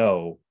I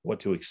know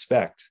what to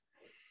expect.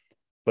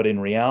 But in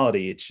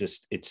reality, it's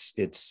just,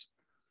 it's,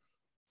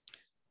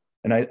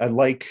 and I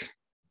like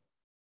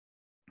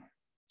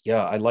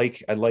how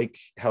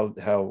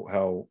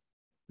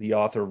the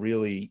author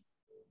really,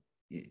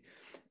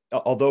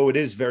 although it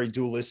is very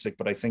dualistic,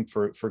 but I think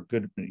for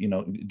good,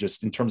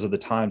 just in terms of the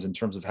times, in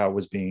terms of how it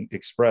was being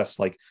expressed,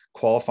 like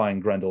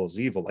qualifying Grendel as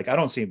evil. Like, I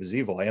don't see him as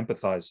evil. I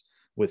empathize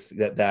with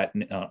that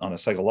on a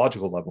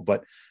psychological level,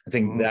 but I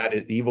think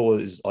that evil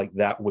is like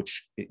that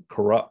which it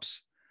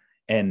corrupts.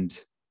 And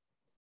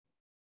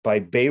by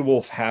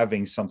Beowulf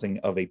having something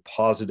of a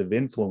positive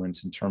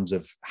influence in terms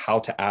of how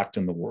to act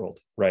in the world,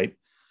 right?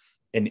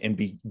 And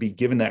be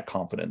given that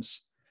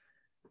confidence,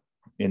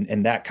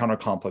 and that counter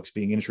complex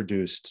being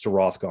introduced to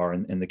Hrothgar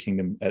and the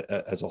kingdom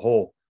as a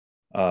whole,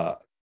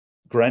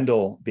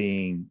 Grendel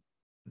being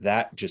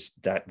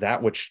that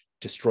which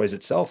destroys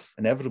itself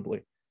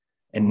inevitably,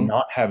 and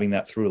not having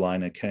that through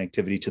line of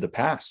connectivity to the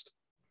past,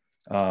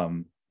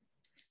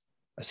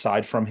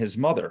 aside from his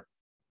mother,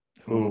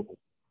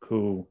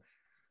 who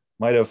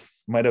might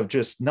have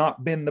just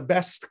not been the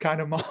best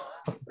kind of mom,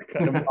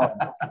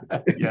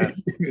 yeah,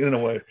 in a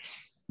way.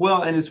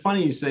 Well, and it's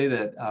funny you say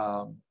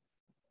that.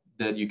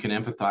 That you can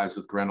empathize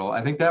with Grendel.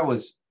 I think that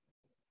was,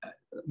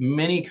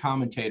 many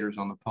commentators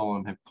on the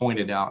poem have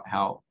pointed out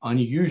how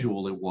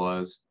unusual it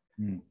was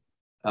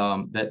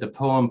that the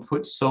poem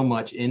put so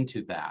much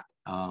into that.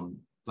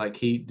 Like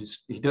he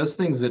does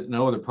things that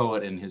no other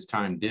poet in his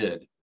time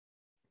did,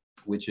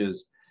 which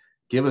is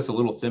give us a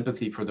little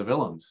sympathy for the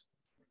villains,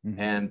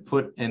 and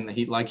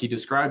he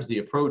describes the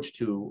approach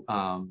to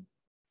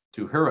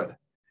Herod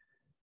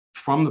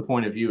from the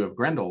point of view of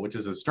Grendel, which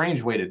is a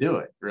strange way to do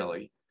it,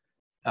 really.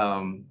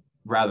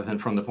 Rather than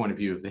from the point of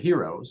view of the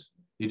heroes.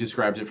 He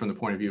describes it from the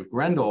point of view of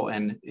Grendel,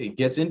 and it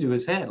gets into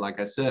his head, like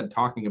I said,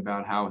 talking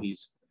about how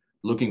he's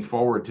looking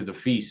forward to the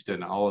feast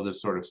and all of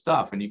this sort of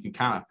stuff. And you can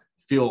kind of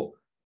feel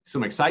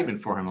some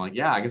excitement for him, like,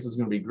 yeah, I guess it's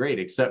going to be great.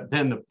 Except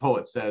then the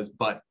poet says,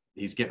 but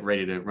he's getting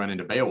ready to run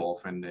into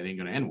Beowulf and it ain't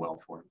going to end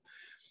well for him.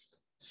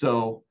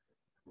 So,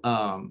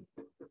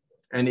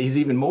 and he's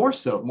even more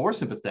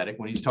sympathetic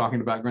when he's talking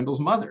about Grendel's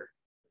mother,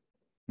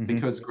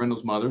 because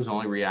Grendel's mother is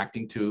only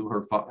reacting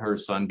to her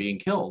son being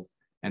killed.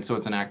 And so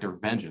it's an act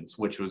of vengeance,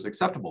 which was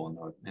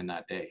acceptable in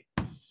that day.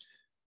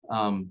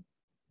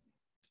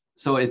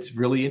 So it's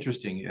really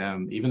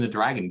interesting. Even the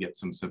dragon gets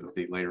some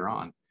sympathy later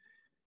on.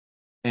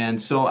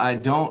 And so I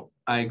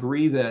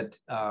agree that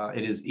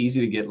it is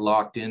easy to get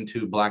locked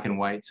into black and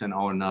whites and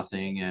all or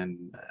nothing and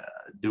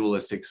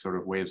dualistic sort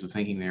of ways of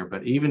thinking there.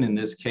 But even in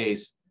this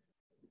case,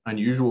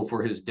 unusual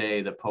for his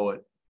day, the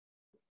poet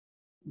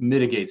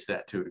mitigates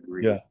that to a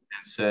degree and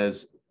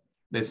says,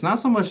 it's not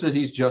so much that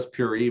he's just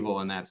pure evil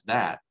and that's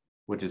that,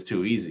 which is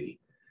too easy.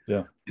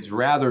 Yeah. It's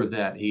rather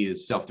that he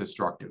is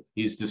self-destructive.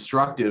 He's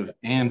destructive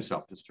and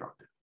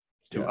self-destructive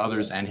to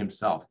others and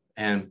himself.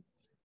 And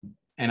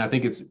I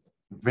think it's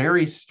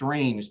very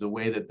strange the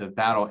way that the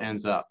battle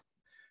ends up,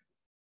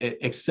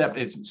 except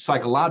it's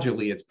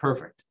psychologically, it's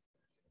perfect.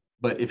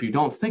 But if you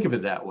don't think of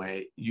it that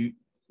way, you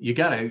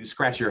got to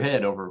scratch your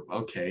head over,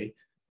 okay,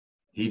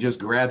 he just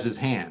grabs his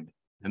hand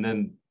and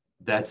then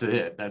that's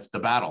it. That's the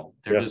battle.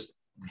 They're just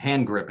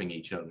hand gripping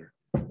each other.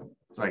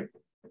 It's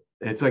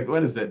like,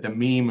 what is that? The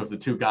meme of the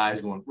two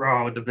guys going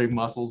raw with the big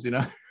muscles, you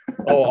know?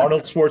 Oh,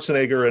 Arnold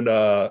Schwarzenegger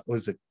and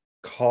was it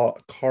Carl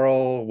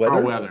Weathers?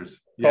 Carl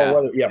Weathers.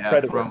 Yeah,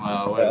 Predator. From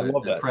I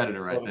love that.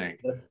 Predator, I think.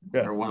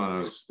 Yeah. Or one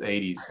of those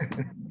 80s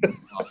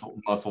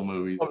muscle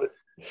movies.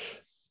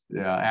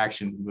 Yeah,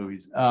 action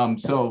movies.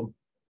 So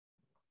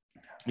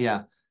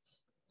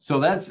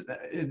So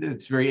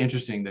it's very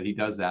interesting that he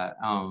does that.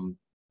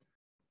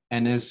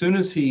 And as soon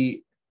as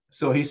he's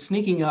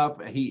sneaking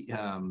up,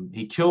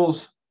 he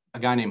kills a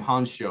guy named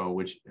Hansho,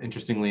 which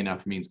interestingly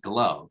enough means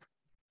glove.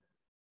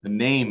 The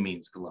name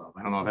means glove.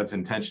 I don't know if that's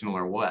intentional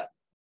or what,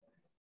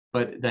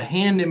 but the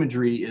hand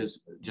imagery is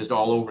just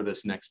all over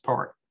this next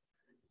part,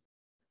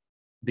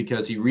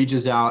 because he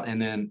reaches out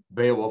and then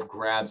Beowulf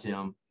grabs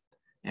him,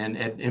 and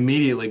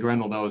immediately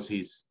Grendel knows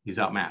he's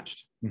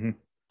outmatched, and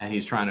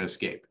he's trying to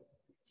escape.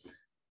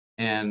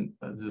 And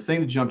the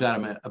thing that jumped out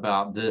at me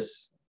about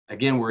this,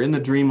 again, we're in the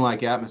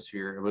dreamlike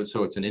atmosphere,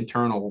 so it's an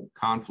internal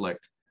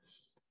conflict.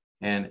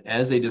 And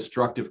as a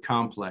destructive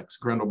complex,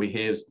 Grendel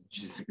behaves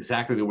just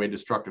exactly the way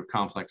destructive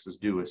complexes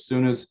do. As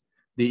soon as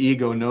the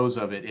ego knows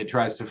of it, it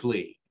tries to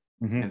flee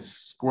and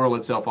squirrel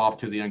itself off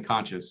to the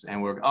unconscious.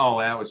 And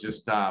that was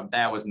just,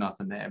 that was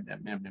nothing.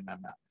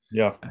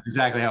 Yeah. That's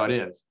exactly how it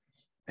is.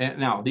 And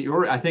now,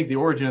 I think the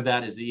origin of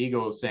that is the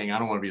ego saying, I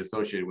don't want to be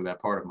associated with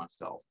that part of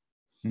myself.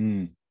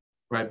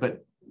 Right.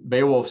 But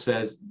Beowulf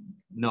says,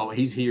 no,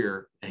 he's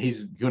here and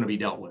he's going to be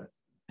dealt with.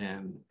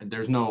 And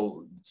there's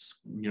no,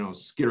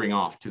 skittering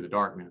off to the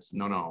darkness.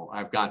 No,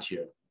 I've got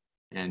you,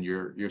 and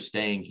you're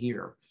staying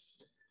here.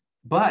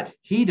 But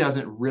he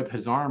doesn't rip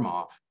his arm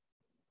off.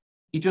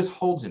 He just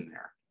holds him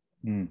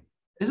there.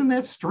 Isn't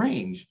that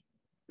strange?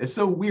 It's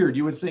so weird.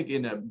 You would think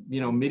in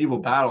a medieval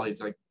battle,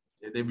 it's like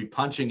they'd be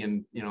punching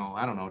and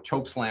I don't know,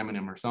 choke slamming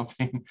him or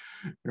something,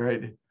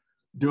 right?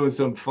 Doing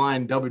some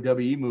fine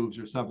WWE moves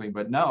or something.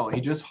 But no,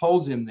 he just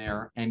holds him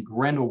there, and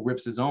Grendel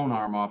rips his own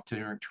arm off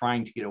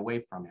trying to get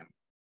away from him.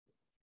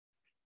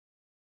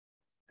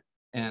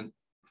 And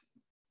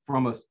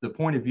from the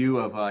point of view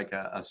of like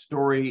a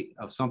story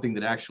of something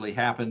that actually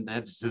happened,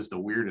 that's just the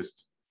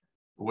weirdest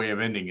way of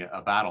ending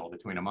a battle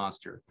between a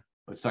monster.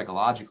 But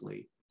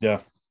psychologically, it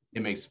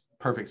makes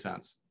perfect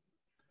sense.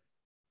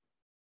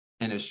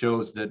 And it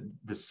shows that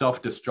the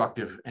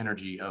self-destructive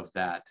energy of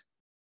that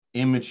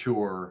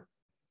immature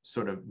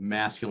sort of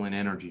masculine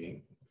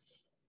energy,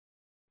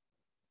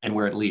 and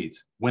where it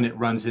leads when it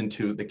runs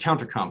into the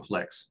counter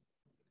complex,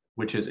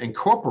 which is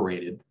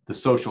incorporated the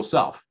social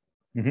self.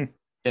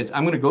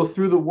 I'm going to go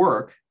through the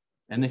work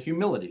and the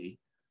humility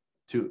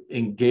to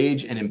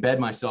engage and embed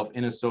myself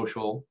in a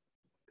social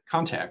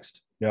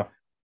context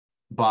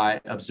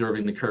by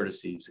observing the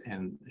courtesies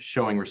and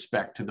showing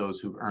respect to those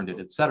who've earned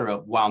it, etc.,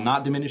 while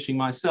not diminishing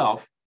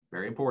myself.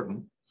 Very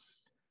important.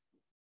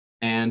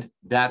 And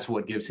that's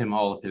what gives him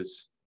all of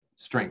his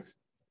strength.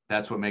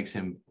 That's what makes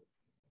him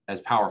as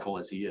powerful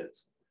as he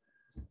is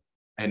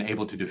and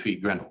able to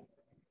defeat Grendel.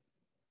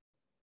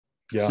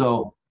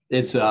 So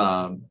it's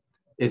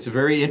a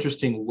very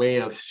interesting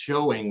way of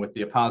showing with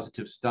the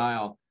appositive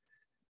style.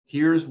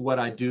 Here's what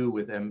I do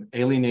with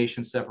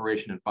alienation,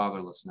 separation, and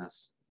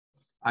fatherlessness.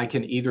 I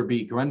can either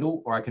be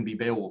Grendel or I can be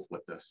Beowulf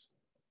with this.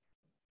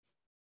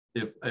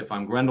 If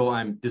I'm Grendel,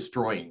 I'm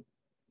destroying.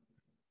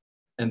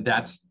 And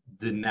that's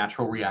the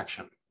natural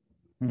reaction.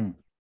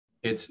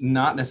 It's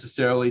not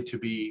necessarily to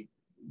be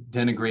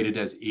denigrated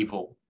as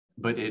evil,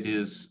 but it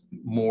is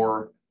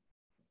more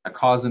a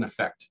cause and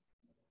effect.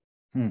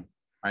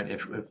 Right?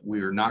 If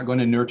we're not going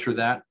to nurture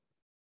that,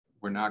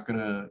 we're not going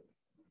to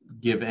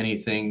give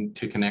anything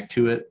to connect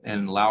to it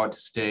and allow it to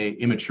stay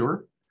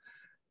immature,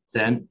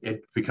 then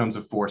it becomes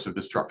a force of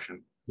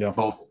destruction,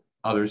 both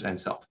others and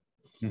self.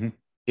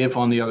 If,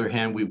 on the other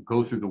hand, we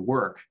go through the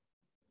work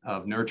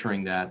of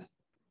nurturing that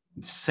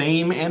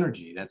same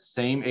energy, that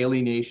same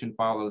alienation,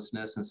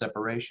 fatherlessness, and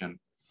separation,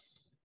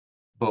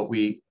 but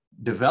we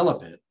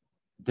develop it,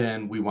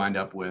 then we wind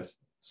up with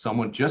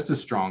someone just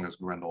as strong as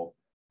Grendel,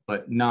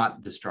 but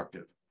not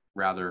destructive,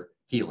 rather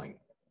healing,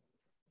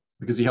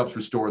 because he helps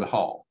restore the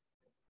hall.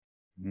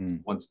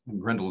 Once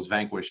Grendel is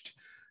vanquished,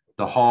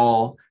 the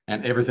hall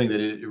and everything that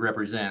it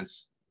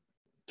represents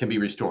can be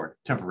restored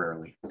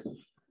temporarily.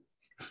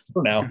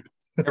 For now.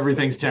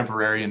 Everything's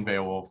temporary in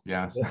Beowulf,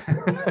 yes.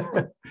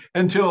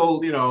 until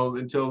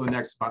the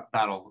next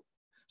battle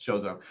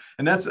shows up.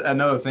 And that's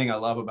another thing I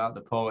love about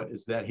the poet,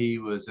 is that he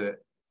was,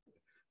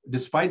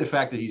 despite the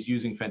fact that he's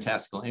using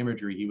fantastical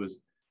imagery, he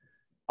was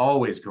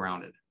always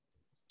grounded.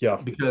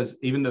 Because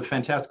even the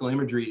fantastical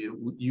imagery,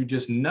 you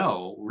just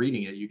know,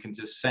 reading it, you can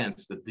just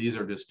sense that these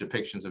are just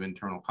depictions of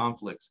internal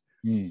conflicts.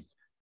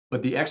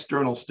 But the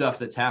external stuff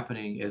that's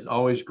happening is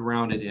always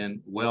grounded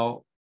in,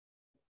 well,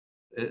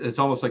 it's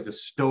almost like the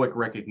stoic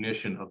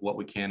recognition of what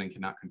we can and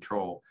cannot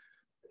control.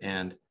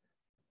 And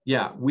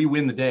we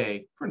win the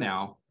day for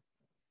now.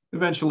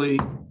 Eventually,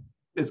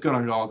 it's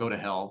going to all go to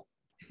hell.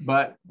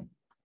 But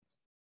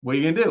what are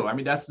you going to do? I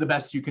mean, that's the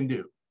best you can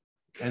do.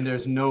 And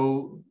there's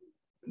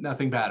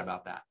nothing bad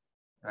about that,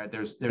 right?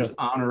 There's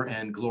honor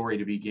and glory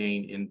to be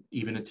gained in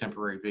even a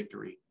temporary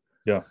victory.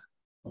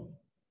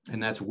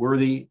 And that's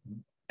worthy,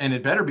 and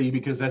it better be,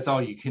 because that's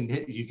all you can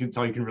it's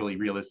all you can really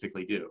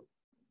realistically do.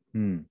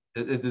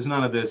 There's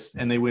none of this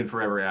and they win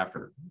forever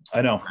after.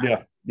 I know.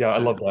 I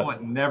love that.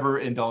 Poet never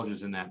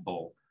indulges in that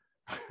bull.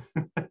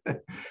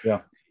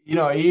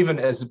 Even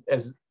as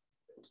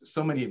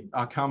so many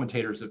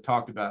commentators have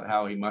talked about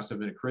how he must have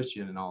been a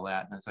Christian and all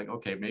that. And it's like,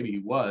 okay, maybe he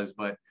was,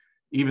 but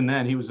even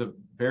then he was a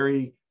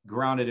very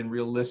grounded and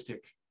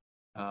realistic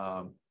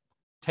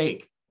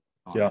take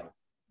on it,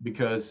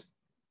 because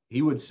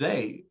he would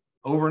say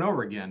over and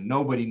over again,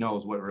 nobody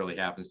knows what really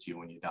happens to you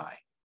when you die.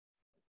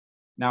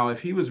 Now,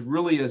 if he was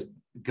really as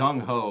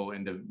gung-ho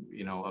and,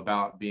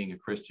 about being a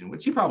Christian,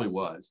 which he probably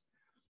was,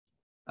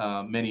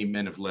 many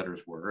men of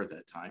letters were at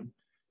that time,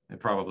 and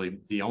probably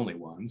the only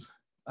ones.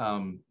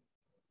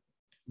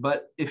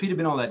 But if he'd have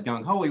been all that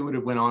gung-ho, he would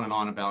have went on and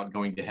on about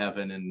going to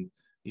heaven and,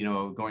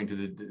 going to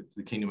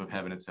the kingdom of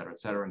heaven, et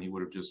cetera, and he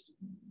would have just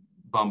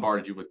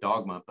bombarded you with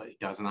dogma, but he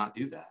does not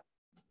do that.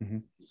 Mm-hmm.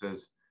 He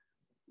says,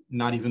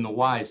 not even the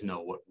wise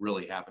know what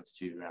really happens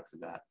to you after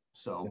that.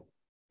 So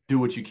do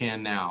what you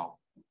can now,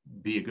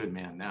 be a good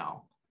man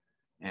now,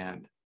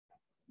 and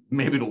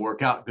maybe it'll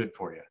work out good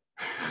for you.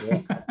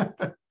 Yeah.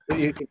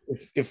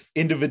 If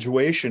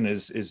individuation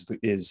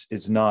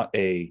is not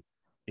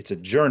it's a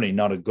journey,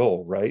 not a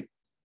goal, right?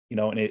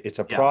 And it's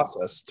a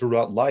process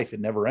throughout life. It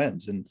never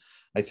ends. And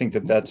I think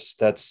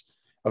that's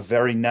a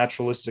very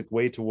naturalistic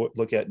way to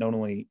look at not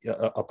only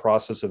a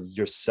process of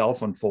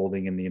yourself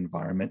unfolding in the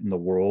environment, in the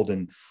world,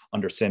 and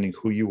understanding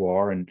who you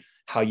are and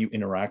how you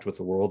interact with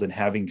the world, and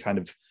having kind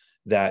of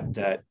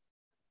that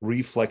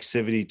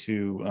reflexivity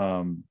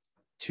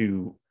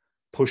to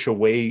push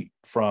away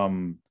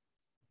from,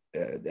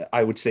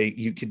 I would say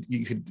you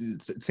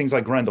could things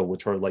like Grendel,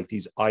 which are like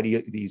these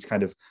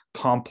kind of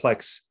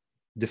complex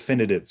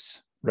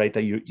definitives, right?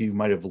 That you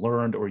might have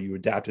learned or you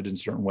adapted in a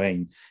certain way,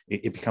 and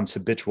it becomes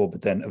habitual,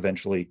 but then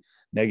eventually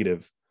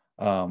negative.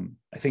 I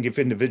think if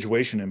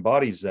individuation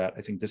embodies that,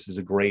 I think this is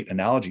a great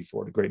analogy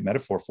for it, a great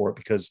metaphor for it,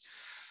 because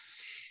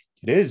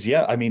it is.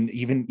 Yeah. I mean,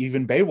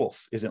 even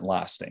Beowulf isn't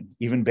lasting.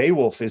 Even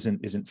Beowulf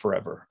isn't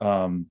forever.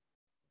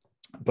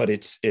 But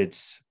it's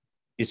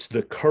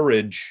the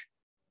courage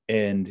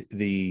and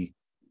the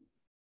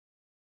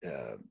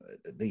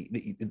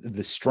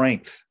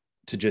strength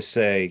to just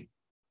say,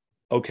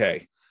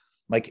 okay,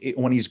 like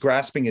when he's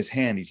grasping his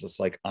hand, he's just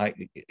like, I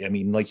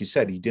mean, like you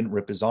said, he didn't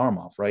rip his arm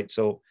off, right?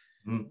 So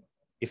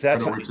if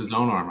that's rips his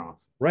own arm off,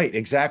 right,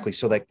 exactly.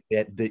 So like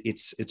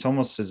it's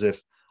almost as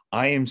if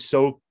I am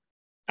so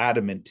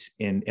adamant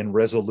and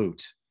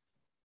resolute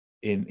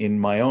in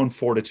my own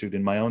fortitude,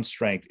 in my own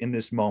strength in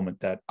this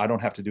moment, that I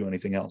don't have to do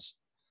anything else.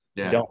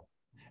 I don't.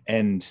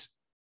 And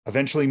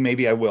eventually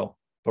maybe I will,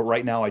 but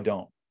right now I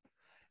don't.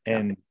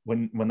 And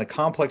when the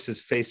complex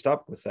is faced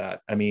up with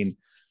that, I mean,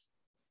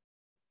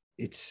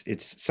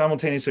 it's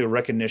simultaneously a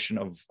recognition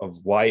of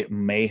why it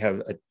may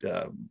have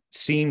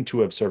seemed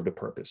to have served a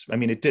purpose. I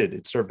mean,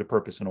 it served a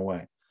purpose in a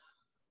way,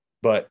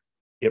 but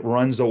it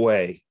runs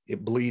away,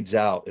 it bleeds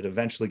out, it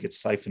eventually gets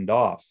siphoned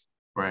off.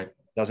 Right.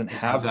 Doesn't it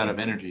have runs out of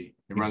energy.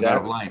 It runs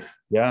out of life.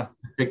 Yeah.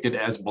 Depicted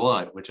as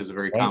blood, which is a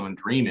very common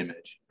dream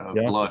image of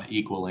blood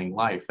equaling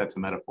life. That's a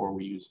metaphor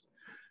we use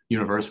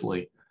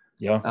universally.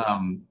 Yeah.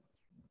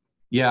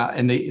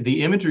 And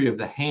the imagery of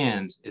the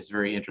hand is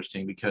very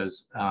interesting,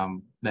 because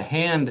the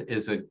hand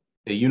is a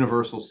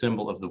universal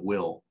symbol of the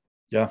will.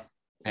 Yeah.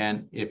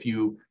 And if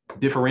you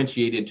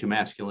differentiate into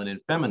masculine and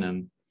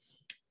feminine,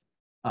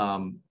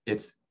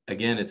 it's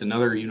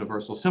another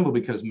universal symbol,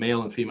 because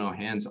male and female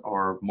hands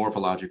are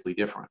morphologically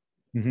different.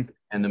 Mm-hmm.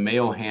 And the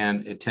male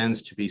hand, it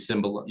tends to be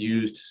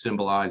used to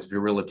symbolize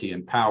virility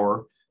and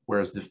power,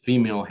 whereas the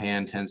female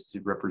hand tends to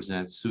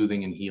represent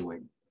soothing and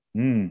healing.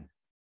 Mm.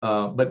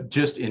 But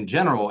just in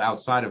general,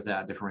 outside of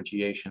that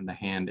differentiation, the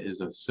hand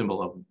is a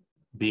symbol of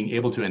being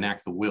able to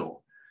enact the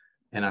will.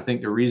 And I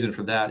think the reason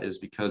for that is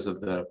because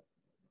of the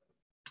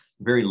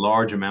very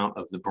large amount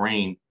of the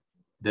brain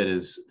that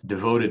is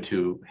devoted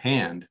to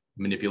hand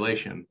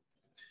manipulation.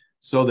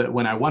 So that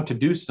when I want to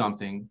do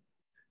something,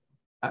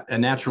 a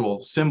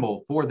natural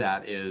symbol for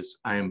that is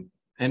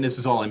and this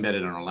is all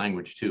embedded in our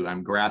language too,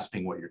 I'm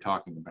grasping what you're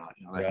talking about.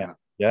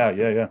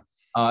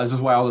 This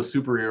is why all the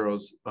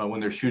superheroes, when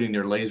they're shooting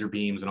their laser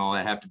beams and all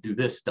that, have to do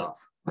this stuff,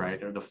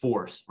 right? Or the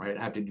force, right?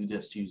 I have to do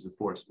this to use the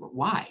force. Well,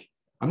 why?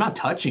 I'm not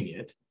touching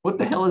it. What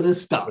the hell is this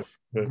stuff?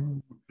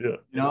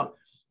 Yeah.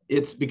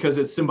 It's because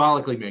it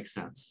symbolically makes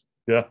sense.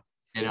 Yeah.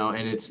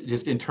 And it's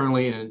just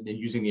internally and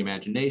using the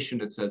imagination,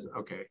 it says,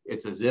 okay,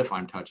 it's as if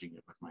I'm touching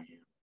it with my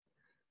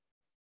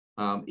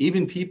hand.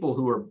 Even people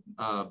who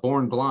are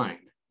born blind,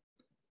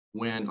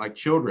 like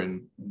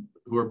children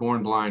who are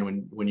born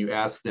blind, when you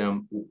ask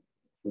them,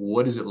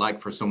 what is it like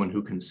for someone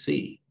who can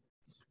see?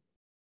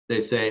 They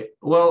say,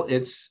 well,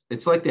 it's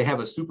like they have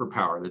a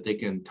superpower that they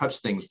can touch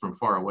things from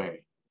far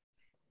away.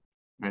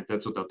 Right?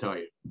 That's what they'll tell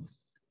you.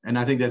 And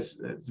I think that's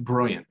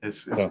brilliant.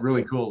 It's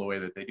really cool the way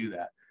that they do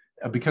that,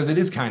 because it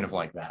is kind of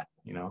like that,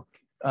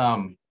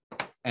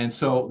 and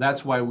so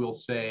that's why we'll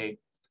say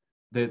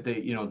that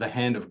the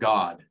hand of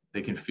God,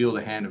 they can feel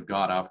the hand of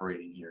God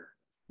operating here.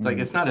 It's like,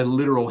 it's not a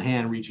literal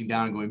hand reaching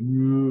down and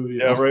going,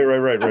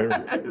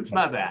 right. It's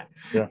not that.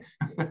 Yeah.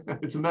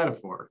 It's a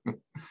metaphor.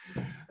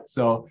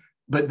 So,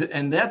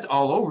 and that's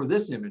all over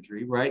this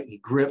imagery, right? He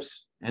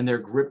grips, and they're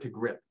grip to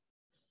grip.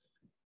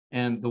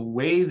 And the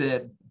way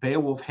that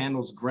Beowulf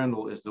handles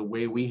Grendel is the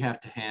way we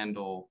have to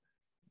handle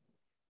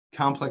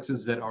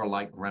complexes that are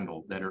like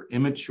Grendel, that are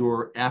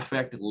immature,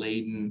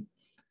 affect-laden,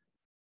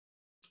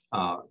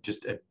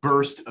 just a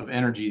burst of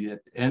energy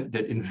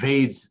that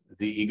invades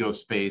the ego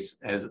space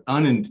as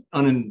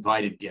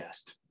uninvited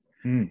guest.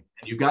 And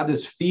you've got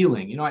this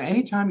feeling, you know,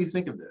 anytime you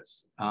think of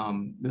this,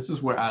 this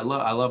is where I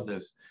love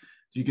this.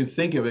 You can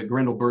think of it,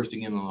 Grendel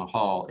bursting in on the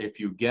hall. If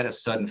you get a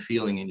sudden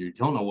feeling and you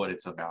don't know what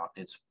it's about,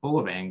 it's full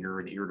of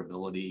anger and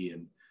irritability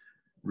and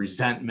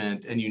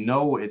resentment, and you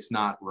know it's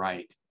not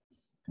right.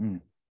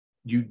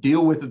 You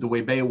deal with it the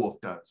way Beowulf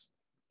does.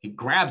 He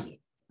grabs it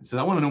and says,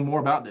 I want to know more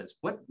about this.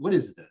 What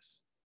is this?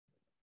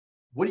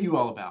 What are you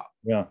all about?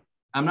 Yeah.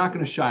 I'm not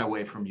going to shy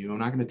away from you. I'm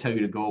not going to tell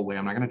you to go away.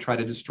 I'm not going to try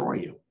to destroy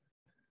you.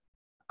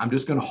 I'm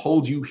just going to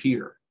hold you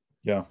here.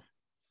 Yeah.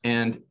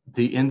 And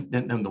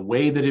the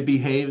way that it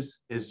behaves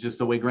is just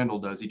the way Grendel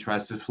does. He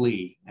tries to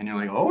flee, and you're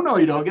like, oh no,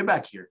 you don't, get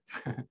back here.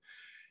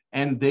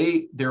 And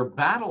their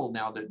battle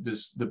now,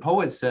 the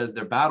poet says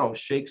their battle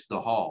shakes the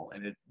hall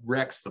and it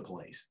wrecks the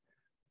place.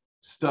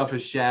 Stuff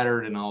is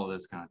shattered and all of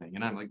this kind of thing.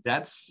 And I'm like,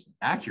 that's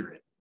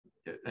accurate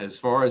as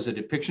far as a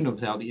depiction of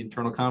how the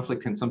internal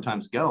conflict can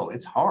sometimes go.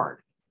 It's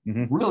hard,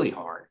 really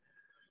hard.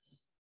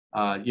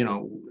 You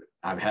know,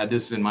 I've had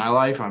this in my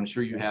life. I'm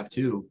sure you have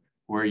too,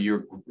 where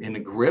you're in the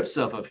grips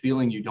of a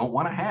feeling you don't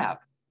want to have.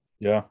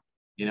 Yeah.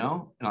 You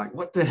know, and like,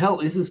 what the hell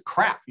is this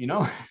crap? You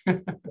know,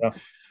 Yeah.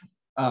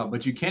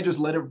 But you can't just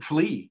let it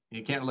flee.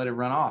 You can't let it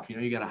run off. You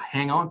know, you got to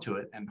hang on to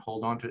it and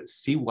hold on to it,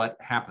 see what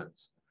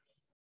happens.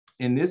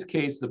 In this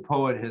case, the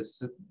poet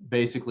has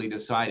basically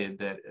decided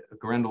that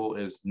Grendel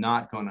is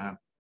not going to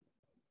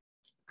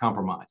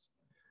compromise.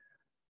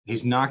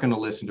 He's not going to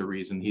listen to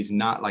reason. He's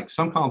not, like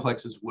some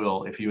complexes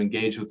will, if you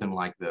engage with him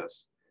like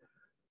this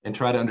and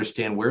try to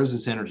understand, where is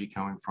this energy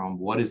coming from?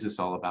 What is this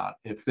all about?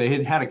 If they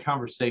had had a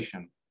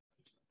conversation,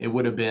 it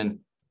would have been,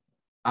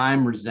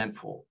 I'm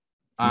resentful.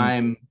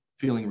 I'm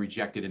feeling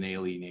rejected and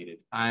alienated.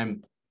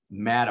 I'm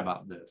mad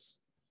about this.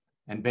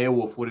 And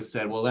Beowulf would have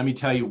said, well, let me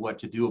tell you what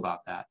to do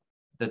about that.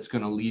 That's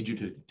going to lead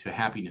you to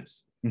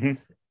happiness.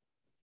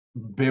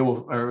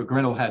 Beowulf, or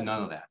Grendel, had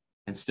none of that.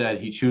 Instead,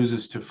 he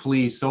chooses to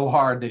flee so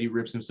hard that he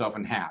rips himself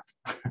in half.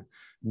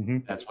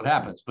 That's what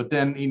happens. But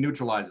then he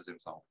neutralizes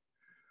himself.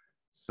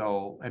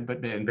 So, and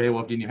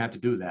Beowulf didn't even have to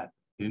do that.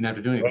 He didn't have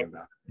to do anything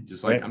about it. He's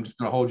just like, I'm just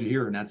going to hold you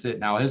here, and that's it.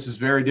 Now, this is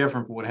very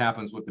different from what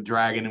happens with the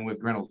dragon and with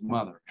Grendel's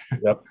mother.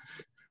 Yep.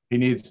 He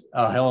needs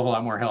a hell of a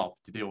lot more help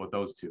to deal with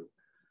those two,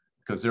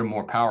 because they're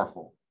more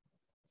powerful.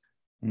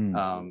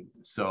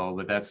 So,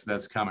 but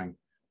that's coming.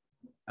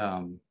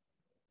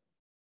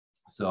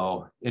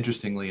 So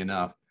interestingly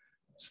enough,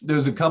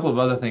 there's a couple of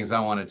other things I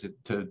wanted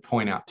to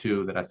point out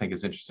too, that I think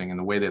is interesting in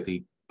the way that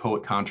the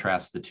poet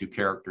contrasts the two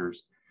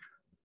characters.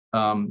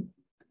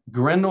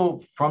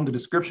 Grendel, from the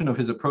description of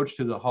his approach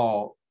to the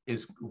hall,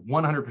 is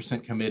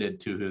 100% committed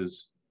to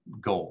his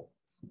goal.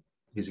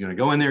 He's going to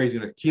go in there, he's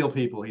going to kill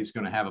people, he's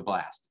going to have a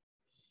blast.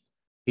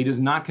 He does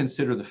not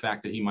consider the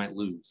fact that he might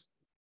lose.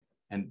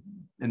 And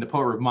the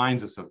poet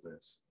reminds us of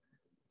this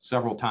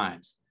several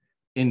times,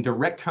 in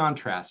direct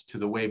contrast to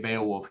the way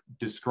Beowulf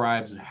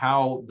describes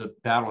how the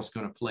battle is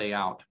going to play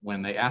out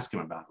when they ask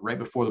him about it, right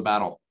before the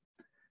battle.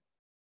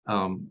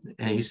 And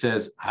he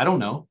says, I don't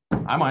know,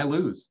 I might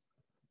lose.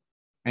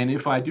 And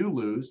if I do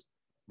lose,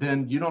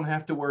 then you don't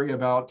have to worry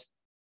about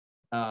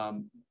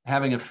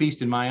having a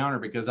feast in my honor,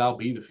 because I'll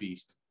be the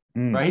feast.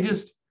 Right?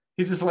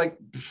 He's just like,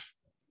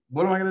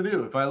 what am I going to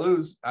do? If I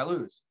lose, I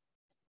lose.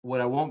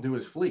 What I won't do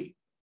is flee.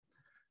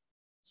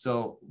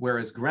 So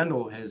whereas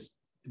Grendel has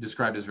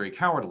described as very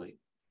cowardly,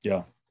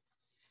 and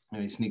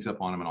he sneaks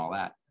up on him and all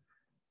that,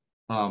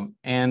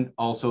 and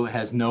also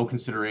has no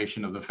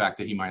consideration of the fact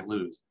that he might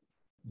lose.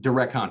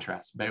 Direct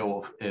contrast.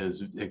 Beowulf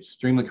is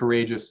extremely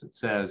courageous. It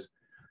says,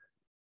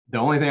 the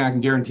only thing I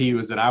can guarantee you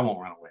is that I won't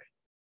run away.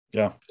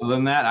 Yeah. Other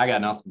than that, I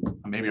got nothing.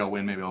 Maybe I'll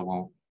win, maybe I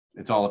won't.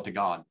 It's all up to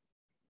God.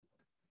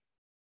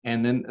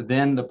 And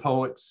then the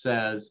poet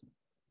says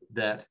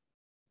that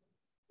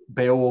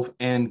Beowulf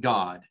and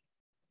God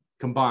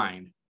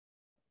combined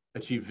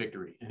achieve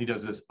victory. And he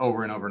does this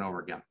over and over and over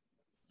again.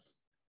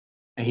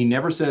 And he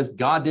never says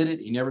God did it.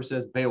 He never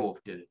says Beowulf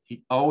did it.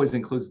 He always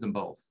includes them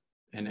both.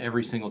 And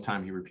every single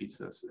time he repeats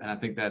this. And I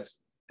think it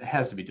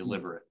has to be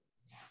deliberate.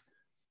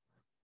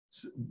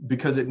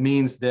 Because it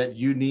means that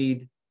you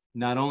need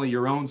not only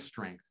your own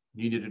strength,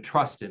 you need to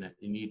trust in it.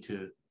 You need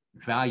to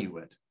value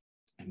it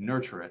and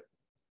nurture it,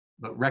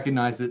 but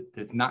recognize that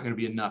it's not going to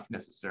be enough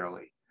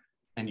necessarily.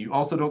 And you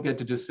also don't get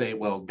to just say,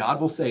 well,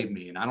 God will save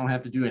me and I don't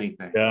have to do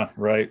anything. Yeah,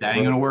 right. That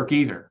ain't going to work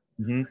either.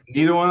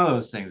 Neither one of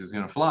those things is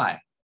going to fly.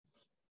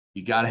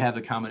 You got to have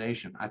the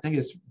combination. I think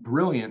it's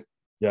brilliant.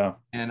 Yeah.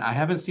 And I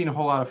haven't seen a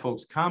whole lot of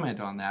folks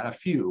comment on that. A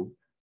few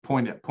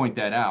point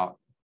that out.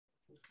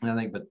 And I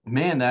think, but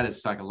man, that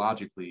is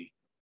psychologically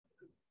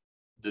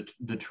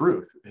the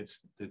truth. It's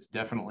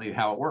definitely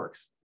how it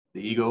works.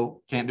 The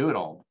ego can't do it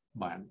all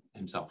by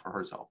himself or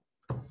herself.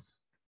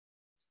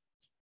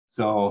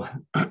 So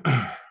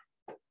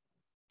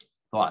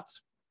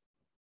thoughts?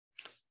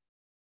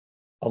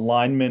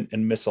 alignment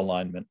and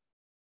misalignment,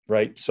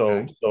 right?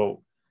 So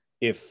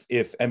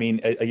if I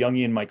mean, a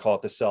Jungian might call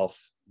it the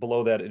self.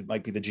 Below that, it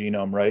might be the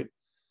genome, right?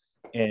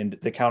 And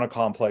the counter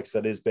complex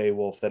that is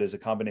Beowulf, that is a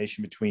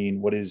combination between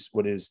what is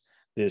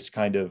this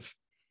kind of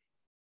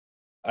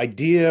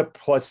idea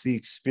plus the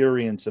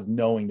experience of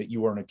knowing that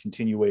you are in a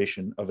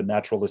continuation of a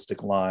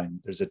naturalistic line.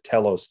 There's a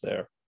telos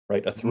there,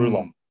 right? A through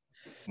line.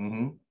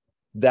 Mm-hmm.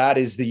 That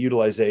is the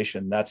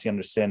utilization. That's the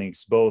understanding.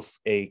 It's both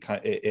a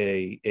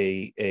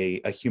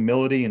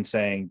humility in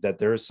saying that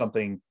there is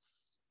something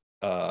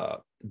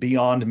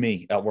beyond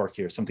me at work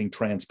here, something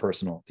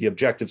transpersonal, the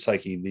objective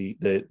psyche,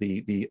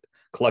 the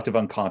collective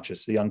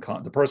unconscious,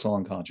 the personal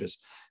unconscious,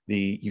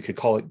 you could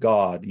call it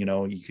God, you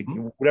could,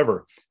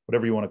 whatever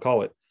you want to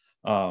call it,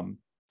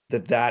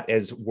 that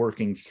is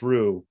working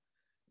through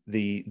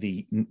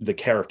the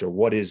character.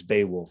 What is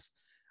Beowulf?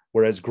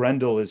 Whereas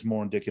Grendel is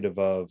more indicative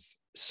of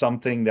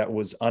something that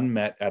was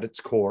unmet at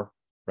its core,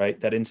 right?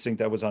 That instinct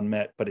that was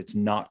unmet, but it's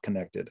not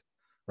connected.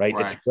 Right?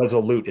 It's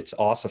resolute, it's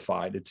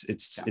ossified, it's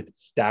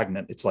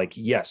stagnant. It's like,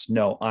 yes,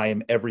 no, I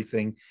am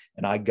everything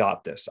and I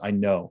got this, I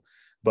know.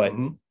 But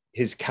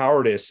his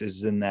cowardice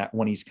is in that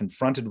when he's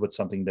confronted with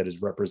something that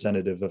is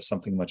representative of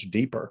something much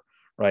deeper,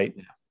 right?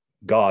 Yeah.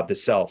 God, the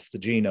self, the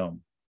genome.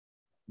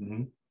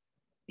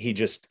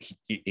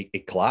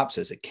 It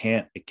collapses. It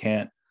can't.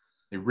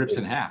 It rips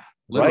in half,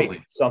 literally.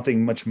 Right.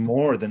 Something much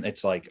more than,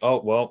 it's like, oh,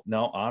 well,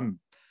 no,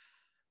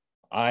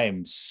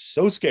 I'm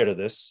so scared of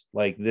this.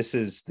 Like, this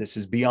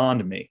is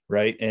beyond me.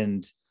 Right.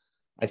 And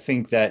I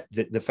think that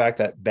the fact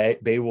that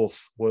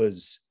Beowulf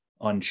was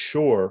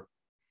unsure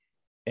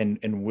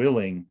and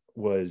willing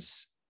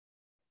was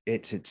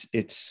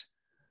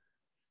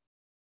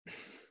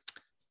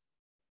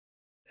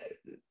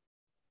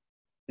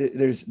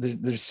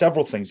there's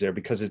several things there,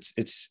 because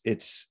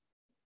it's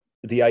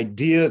the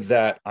idea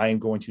that I am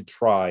going to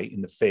try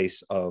in the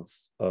face of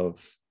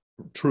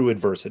true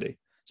adversity,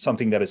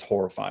 something that is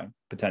horrifying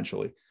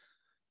potentially.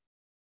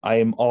 I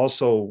am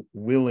also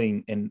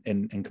willing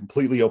and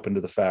completely open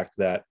to the fact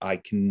that I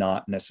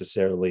cannot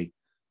necessarily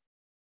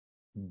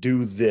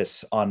do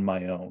this on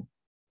my own,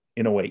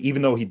 in a way,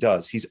 even though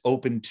he's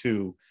open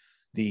to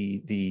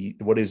the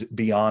what is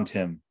beyond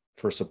him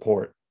for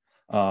support.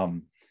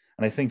 And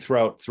I think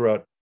throughout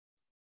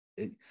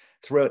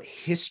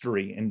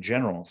history in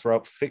general,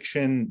 throughout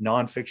fiction,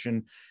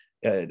 nonfiction,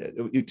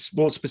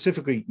 well,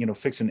 specifically,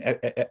 fiction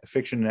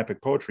and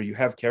epic poetry, you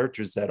have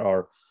characters that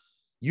are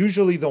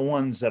usually the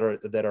ones that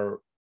are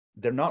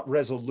they're not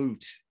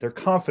resolute, they're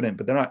confident,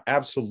 but they're not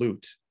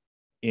absolute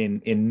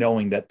in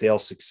knowing that they'll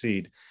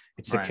succeed.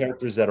 It's the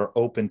characters that are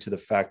open to the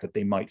fact that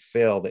they might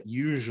fail that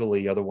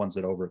usually are the ones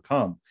that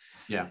overcome.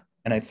 Yeah.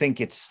 And I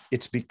think it's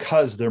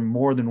because they're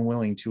more than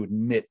willing to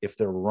admit if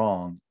they're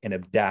wrong and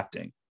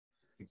adapting.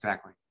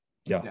 Exactly.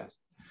 Yeah. Yes.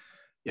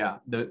 Yeah.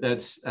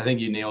 That's, I think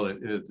you nailed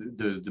it.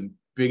 The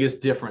biggest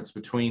difference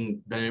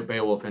between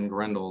Beowulf and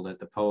Grendel that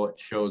the poet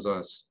shows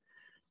us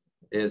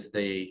is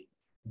the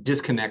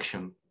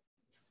disconnection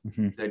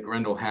that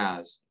Grendel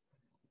has,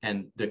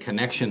 and the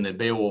connection that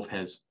Beowulf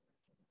has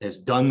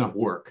done the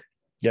work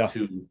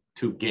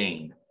to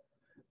gain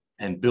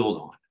and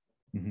build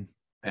on.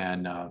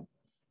 And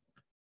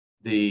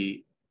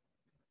the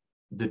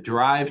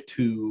drive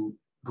to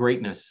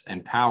greatness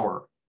and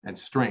power and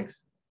strength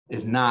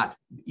is not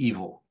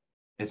evil.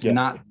 It's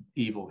not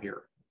evil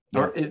here,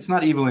 or it's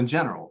not evil in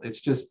general. It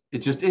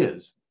just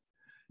is.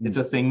 It's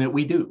a thing that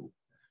we do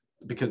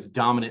because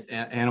dominant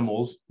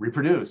animals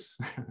reproduce,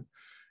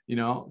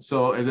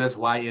 so that's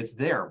why it's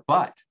there.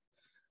 But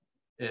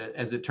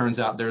as it turns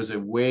out, there's a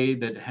way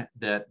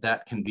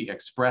that can be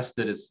expressed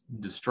that is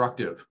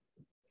destructive,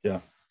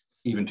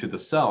 even to the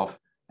self,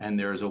 and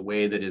there's a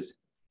way that is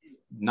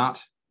not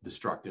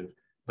destructive,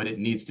 but it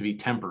needs to be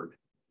tempered.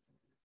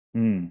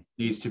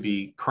 Needs to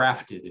be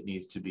crafted. It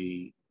needs to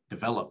be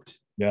developed,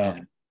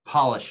 and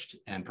polished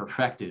and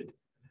perfected.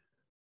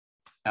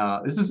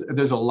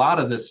 There's a lot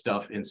of this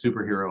stuff in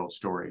superhero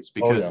stories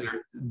because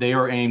they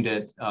are aimed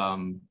at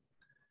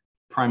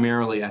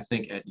primarily, I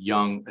think, at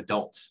young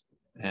adults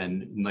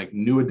and like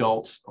new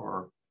adults,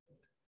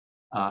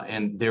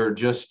 and they're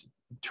just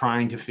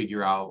trying to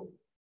figure out,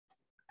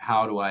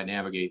 how do I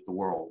navigate the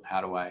world?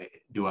 How do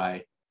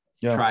I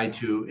try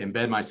to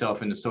embed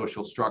myself in the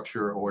social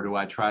structure, or do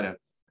I try to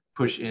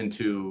push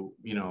into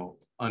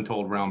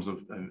untold realms of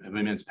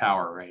immense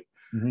power, right?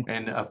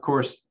 And of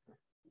course,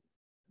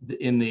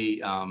 in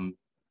a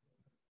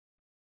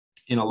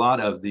lot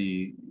of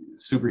the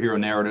superhero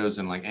narratives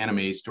and like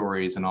anime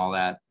stories and all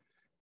that,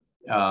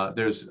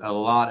 there's a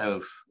lot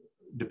of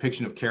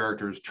depiction of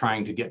characters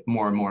trying to get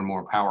more and more and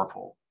more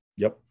powerful.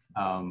 It's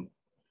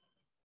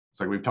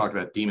like we've talked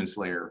about Demon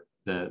Slayer,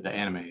 the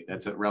anime.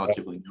 That's a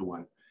relatively new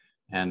one,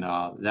 and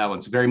that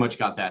one's very much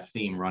got that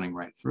theme running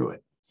right through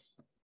it.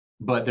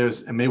 But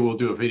and maybe we'll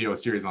do a video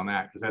series on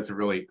that, because that's a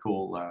really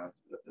cool,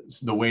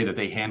 the way that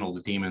they handle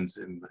the demons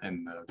and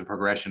the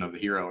progression of the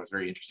hero is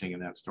very interesting in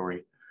that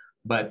story.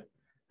 But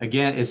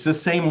again, it's the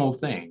same old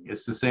thing.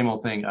 It's the same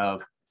old thing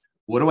of,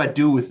 what do I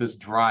do with this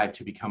drive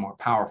to become more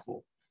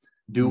powerful?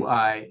 Do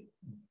I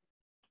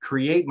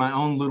create my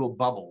own little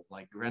bubble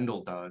like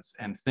Grendel does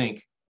and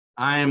think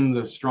I'm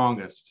the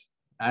strongest?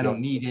 I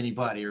don't need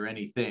anybody or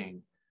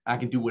anything. I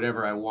can do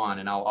whatever I want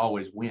and I'll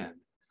always win.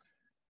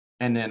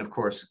 And then, of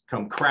course,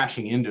 come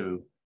crashing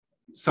into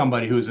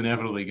somebody who's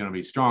inevitably going to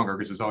be stronger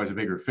because there's always a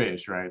bigger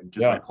fish, right?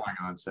 Just like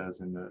Qui-Gon says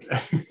in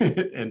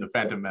the in the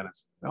Phantom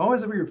Menace,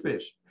 always a bigger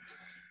fish,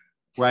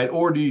 right?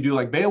 Or do you do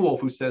like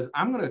Beowulf, who says,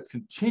 I'm going to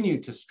continue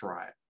to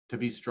strive to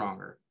be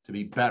stronger, to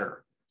be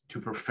better,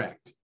 to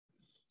perfect,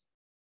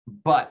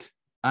 but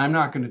I'm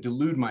not going to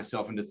delude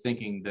myself into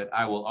thinking that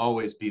I will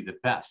always be the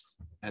best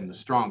and the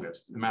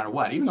strongest, no matter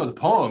what. Even though the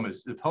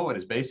poet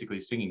is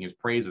basically singing his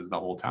praises the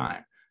whole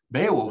time,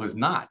 Beowulf is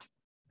not.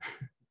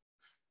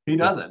 He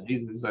doesn't.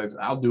 He says,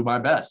 I'll do my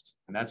best.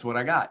 And that's what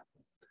I got.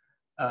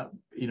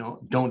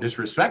 Don't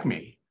disrespect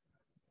me.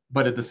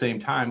 But at the same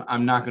time,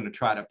 I'm not going to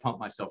try to pump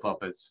myself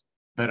up as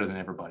better than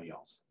everybody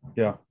else.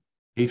 Yeah.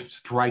 He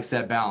strikes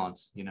that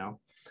balance, Yeah.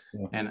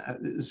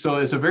 And so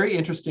it's a very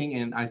interesting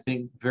and I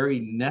think very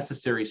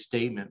necessary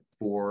statement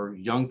for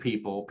young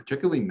people,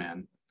 particularly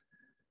men,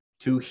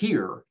 to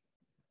hear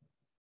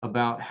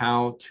about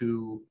how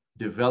to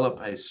develop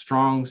a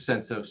strong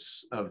sense of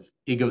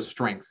ego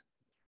strength.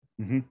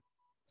 Mm-hmm.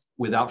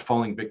 Without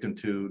falling victim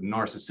to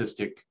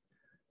narcissistic,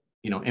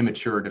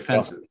 immature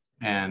defenses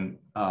and,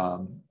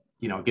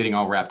 getting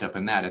all wrapped up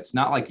in that. It's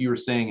not like you were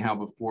saying how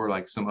before,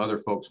 like some other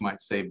folks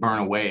might say, burn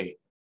away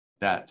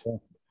that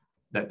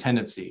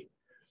tendency.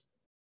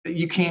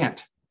 You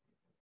can't.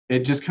 It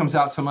just comes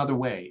out some other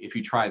way if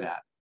you try that.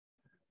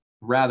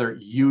 Rather,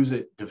 use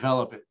it,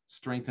 develop it,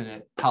 strengthen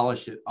it,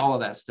 polish it, all of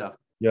that stuff.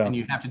 Yeah. And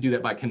you have to do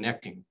that by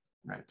connecting,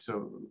 right?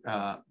 So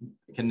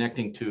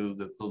connecting to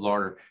the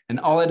larder. And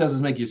all that does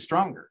is make you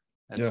stronger.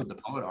 That's what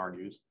the poet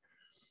argues.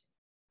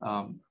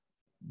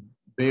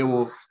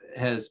 Beowulf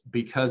has,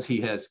 because he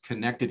has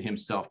connected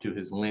himself to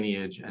his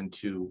lineage and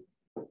to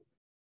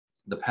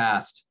the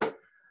past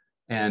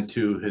and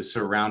to his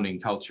surrounding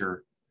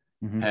culture,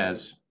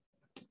 has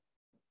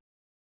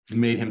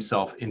made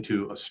himself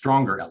into a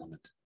stronger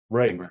element.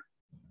 Right.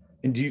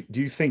 And do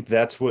you think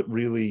that's what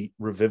really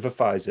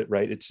revivifies it,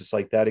 right? It's just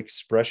like that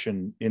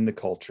expression in the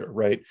culture,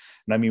 right?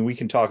 And I mean, we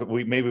can talk,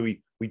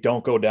 we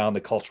don't go down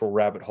the cultural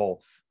rabbit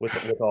hole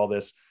with all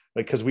this,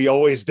 like, because we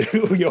always do,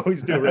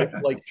 right?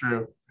 Like,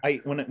 true.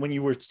 When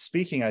you were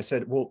speaking, I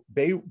said, well,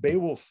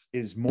 Beowulf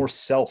is more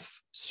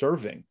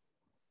self-serving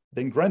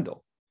than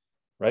Grendel,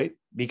 right?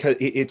 Because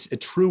it's a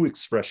true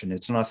expression.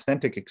 It's an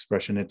authentic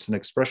expression. It's an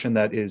expression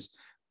that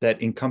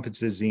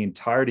encompasses the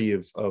entirety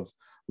of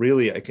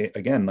really,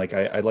 again, like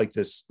I like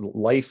this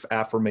life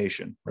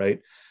affirmation,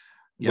 right?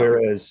 Yep.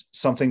 Whereas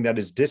something that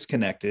is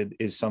disconnected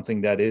is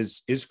something that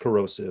is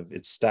corrosive,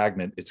 it's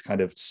stagnant, it's kind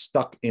of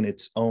stuck in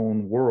its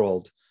own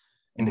world,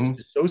 and it's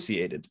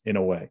dissociated in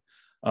a way.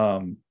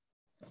 And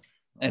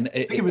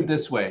think of it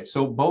this way: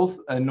 so both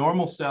a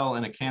normal cell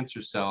and a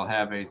cancer cell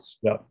have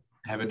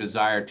a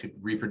desire to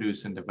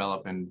reproduce and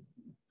develop and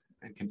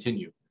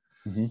continue.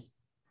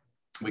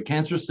 But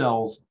cancer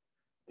cells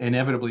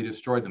inevitably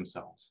destroy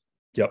themselves.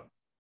 Yep.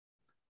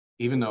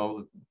 Even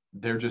though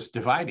they're just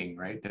dividing,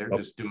 right? They're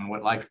just doing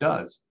what life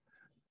does,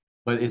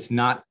 but it's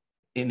not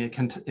in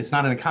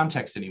a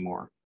context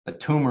anymore. A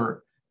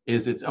tumor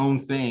is its own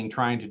thing,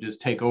 trying to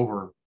just take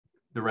over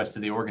the rest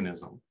of the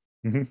organism.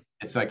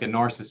 It's like a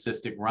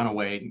narcissistic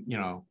runaway,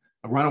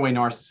 a runaway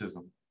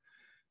narcissism,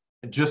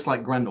 just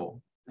like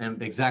Grendel.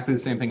 And exactly the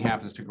same thing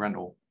happens to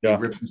Grendel. He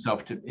rips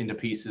himself into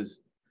pieces.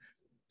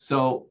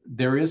 So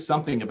there is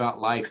something about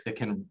life that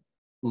can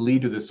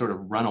lead to this sort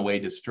of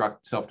runaway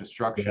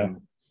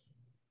self-destruction.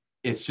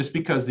 It's just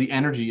because the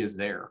energy is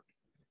there.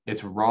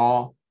 It's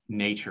raw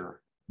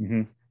nature,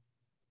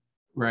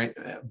 right?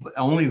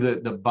 Only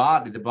the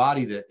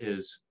body that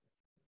is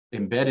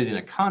embedded in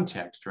a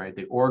context, right?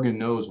 The organ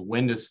knows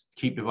when to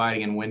keep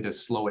dividing and when to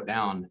slow it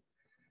down.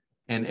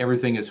 And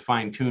everything is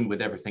fine-tuned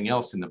with everything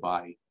else in the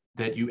body,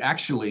 that you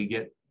actually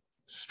get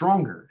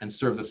stronger and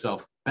serve the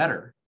self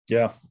better.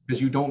 Yeah.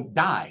 Because you don't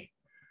die,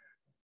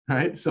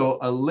 right? So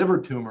a liver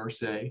tumor,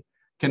 say,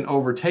 can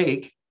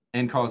overtake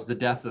and cause the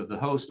death of the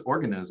host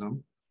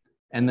organism.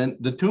 And then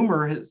the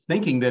tumor, is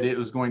thinking that it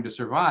was going to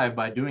survive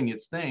by doing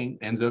its thing,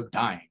 ends up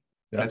dying.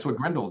 Yeah. That's what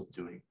Grendel is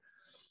doing.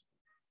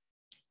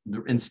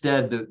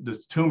 Instead,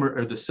 the tumor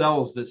or the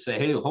cells that say,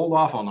 hey, hold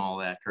off on all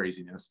that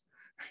craziness,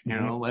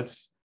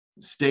 let's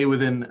stay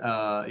within,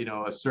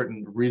 a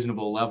certain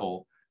reasonable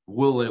level,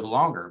 will live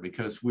longer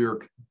because we're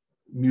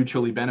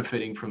mutually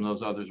benefiting from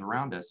those others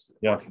around us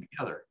working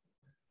together.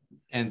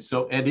 And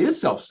so it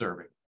is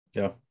self-serving.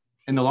 Yeah.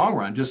 In the long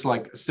run, just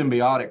like a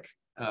symbiotic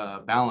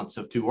balance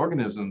of two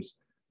organisms,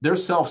 they're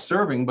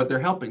self-serving, but they're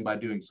helping by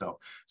doing so.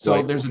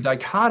 So there's a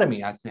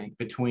dichotomy, I think,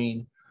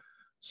 between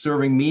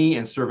serving me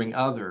and serving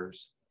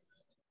others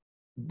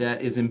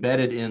that is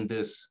embedded in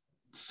this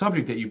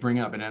subject that you bring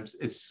up. And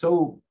it's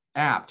so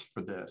apt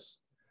for this.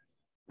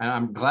 And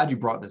I'm glad you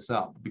brought this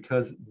up,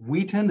 because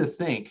we tend to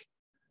think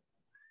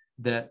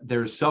that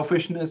there's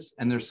selfishness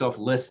and there's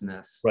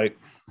selflessness, right?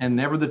 And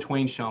never the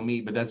twain shall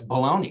meet, but that's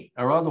baloney.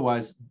 Or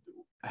otherwise,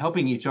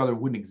 helping each other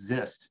wouldn't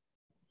exist.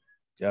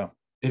 Yeah.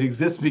 It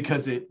exists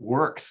because it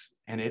works,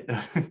 and it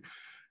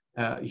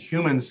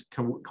humans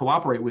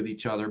cooperate with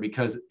each other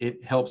because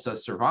it helps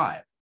us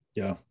survive.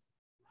 Yeah.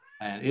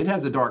 And it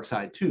has a dark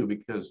side too,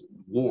 because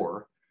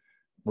war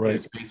is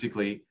Right.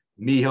 basically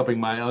me helping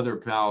my other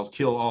pals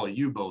kill all of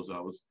you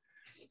bozos,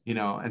 you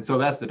know, and so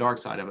that's the dark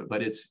side of it.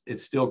 But it's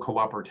still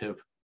cooperative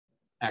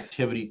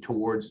activity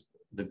towards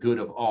the good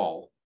of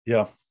all.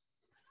 Yeah.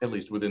 At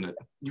least within a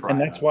tribe. And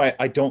that's why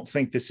I don't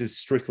think this is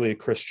strictly a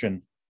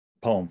Christian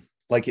poem,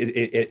 like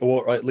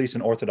or at least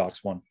an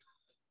Orthodox one.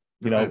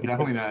 You know,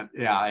 definitely not.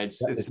 Yeah,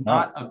 it's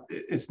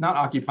not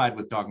occupied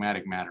with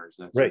dogmatic matters.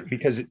 That's right,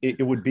 because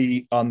it would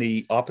be on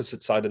the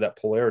opposite side of that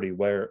polarity,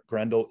 where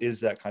Grendel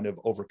is that kind of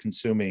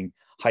over-consuming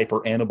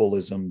hyper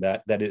animalism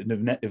that it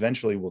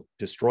eventually will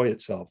destroy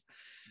itself.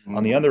 Mm-hmm.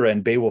 On the other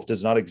end, Beowulf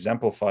does not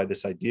exemplify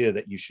this idea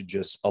that you should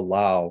just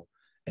allow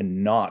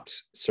and not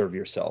serve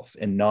yourself,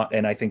 and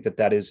I think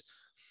that is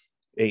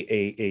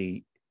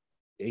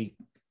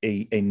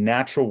a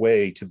natural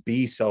way to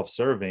be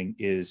self-serving,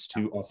 is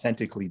to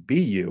authentically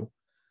be you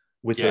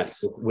with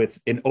with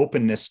an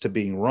openness to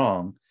being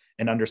wrong,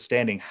 and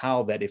understanding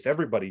how that if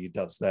everybody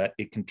does that,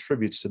 it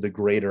contributes to the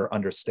greater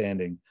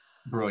understanding.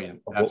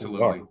 Brilliant.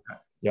 Absolutely.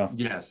 Yeah.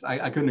 Yes,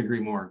 I couldn't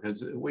agree more,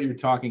 because what you're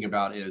talking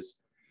about is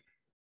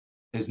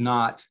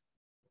not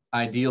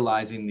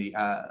idealizing the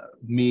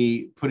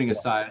me putting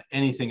aside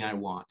anything I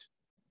want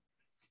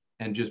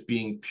and just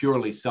being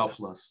purely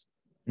selfless.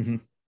 Mm-hmm.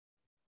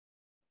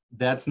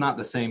 That's not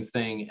the same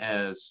thing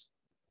as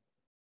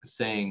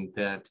saying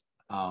that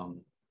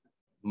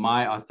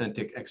my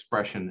authentic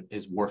expression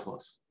is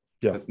worthless.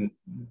 Yeah,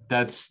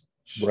 that's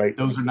right.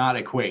 Those are not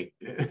equate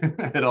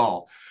at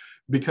all,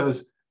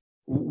 because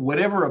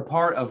whatever a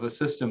part of a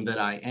system that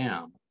I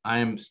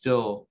am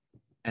still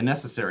a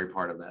necessary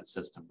part of that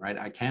system, right?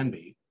 I can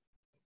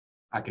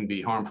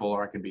be harmful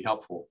or I can be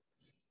helpful,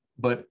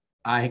 but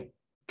I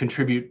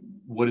contribute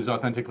what is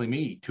authentically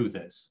me to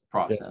this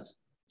process. Yeah.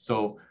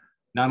 So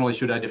not only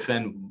should I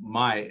defend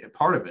my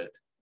part of it,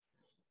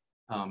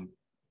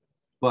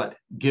 but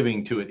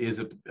giving to it is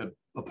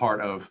a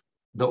part of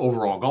the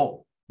overall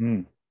goal.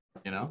 You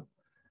know?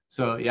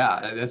 So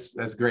yeah,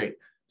 that's great.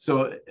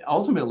 So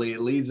ultimately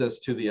it leads us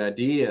to the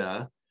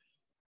idea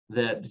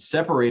that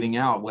separating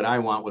out what I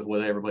want with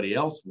what everybody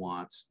else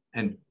wants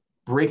and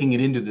breaking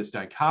it into this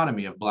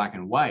dichotomy of black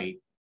and white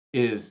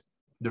is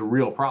the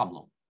real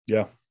problem.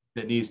 Yeah.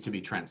 That needs to be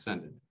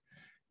transcended.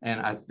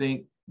 And I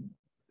think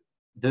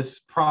this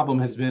problem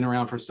has been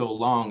around for so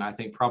long, I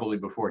think probably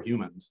before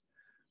humans,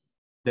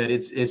 that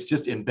it's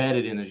just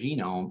embedded in the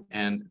genome.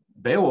 And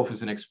Beowulf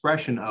is an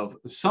expression of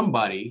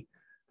somebody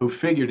who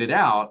figured it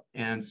out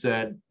and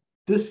said,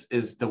 this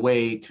is the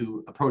way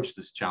to approach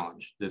this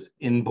challenge, this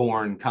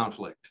inborn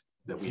conflict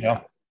that we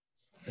have.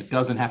 It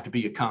doesn't have to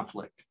be a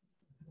conflict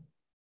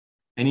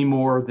any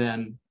more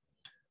than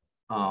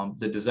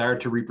the desire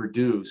to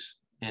reproduce,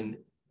 and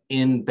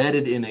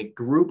embedded in a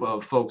group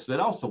of folks that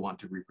also want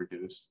to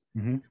reproduce,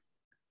 mm-hmm.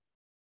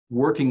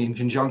 working in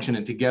conjunction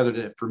and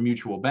together for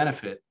mutual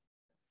benefit,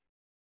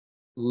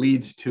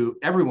 leads to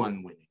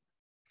everyone winning.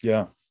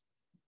 Yeah.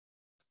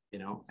 You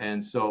know,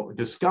 and so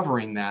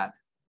discovering that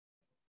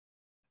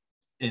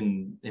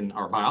in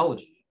our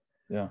biology.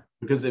 Yeah.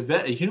 Because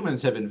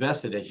humans have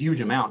invested a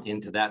huge amount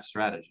into that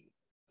strategy.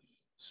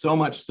 So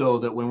much so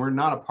that when we're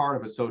not a part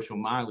of a social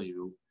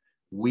milieu,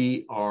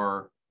 we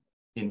are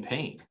in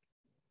pain.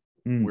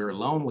 We're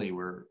lonely.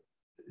 We're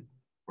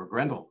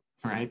Grendel,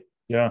 right?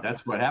 Yeah.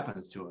 That's what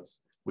happens to us.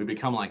 We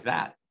become like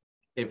that.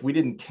 If we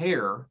didn't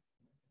care,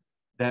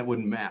 that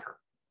wouldn't matter.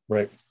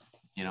 Right.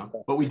 You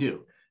know, but we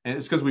do. And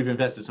it's because we've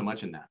invested so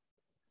much in that.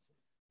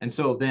 And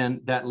so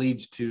then that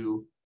leads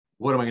to,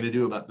 what am I going to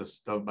do about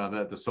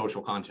the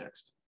social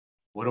context?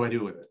 What do I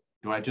do with it?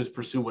 Do I just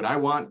pursue what I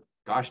want?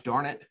 Gosh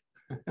darn it.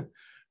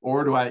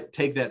 Or do I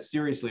take that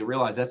seriously,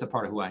 realize that's a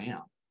part of who I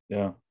am?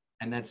 Yeah.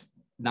 And that's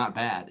not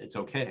bad. It's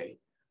okay.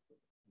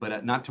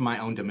 But not to my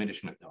own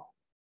diminishment, though.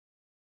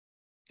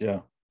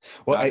 Yeah.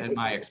 Well, at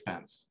my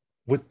expense.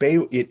 With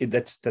Beowulf,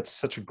 that's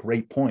such a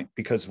great point,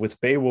 because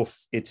with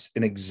Beowulf, it's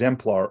an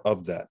exemplar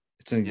of that.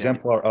 It's an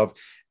exemplar of,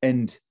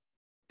 and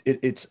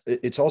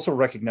it's also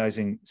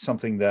recognizing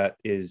something that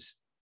is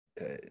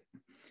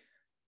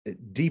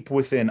deep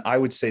within, I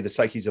would say, the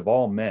psyches of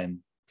all men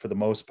for the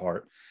most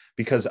part,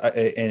 because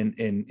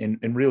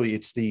and really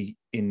it's the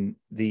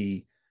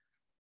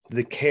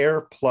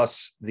care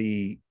plus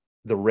the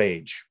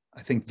rage.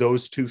 I think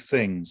those two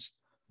things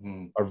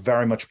are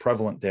very much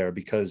prevalent there,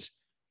 because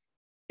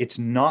it's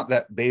not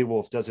that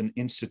Beowulf doesn't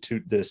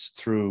institute this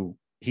through,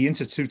 he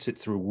institutes it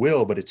through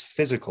will, but it's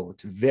physical.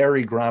 It's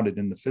very grounded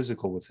in the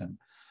physical with him.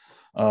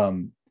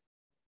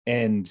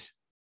 And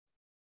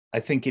I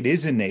think it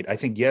is innate. I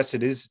think, yes,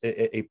 it is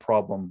a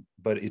problem,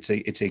 but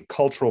it's a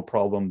cultural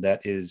problem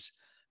that is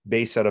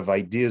based out of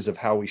ideas of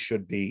how we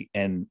should be,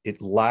 and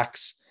it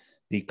lacks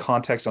the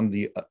context on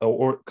the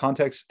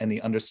context and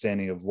the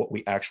understanding of what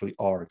we actually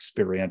are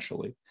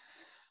experientially.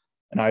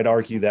 And I'd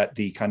argue that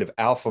the kind of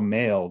alpha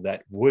male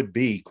that would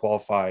be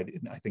qualified,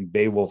 and I think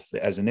Beowulf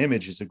as an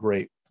image is a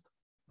great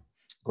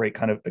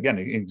kind of, again,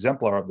 an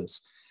exemplar of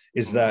this,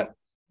 is that,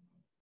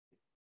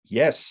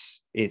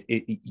 yes,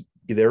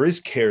 there is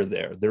care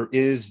there. There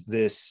is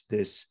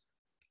this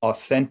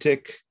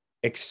authentic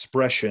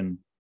expression,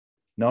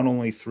 not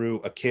only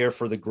through a care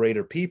for the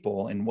greater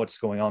people and what's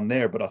going on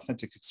there, but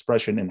authentic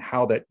expression and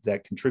how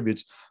that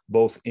contributes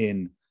both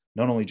in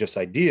not only just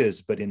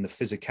ideas, but in the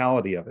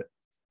physicality of it,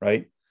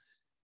 right?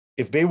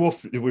 If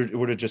Beowulf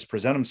were to just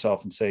present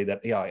himself and say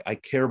that, yeah, I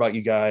care about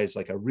you guys,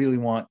 like I really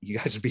want you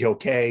guys to be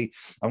okay.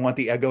 I want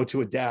the ego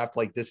to adapt.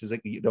 Like this is,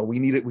 we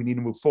need it. We need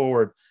to move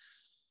forward.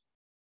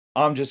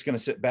 I'm just going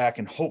to sit back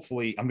and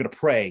hopefully I'm going to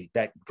pray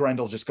that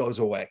Grendel just goes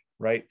away,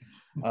 right?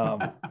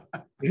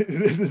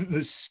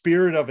 The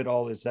spirit of it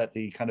all is that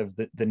the kind of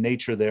the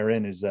nature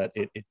therein is that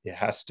it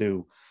has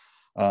to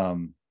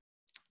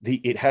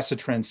it has to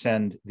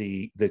transcend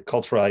the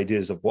cultural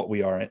ideas of what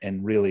we are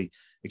and really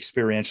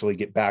experientially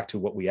get back to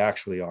what we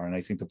actually are. And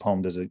I think the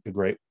poem does a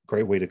great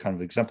way to kind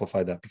of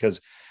exemplify that, because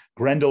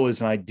Grendel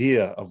is an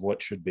idea of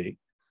what should be,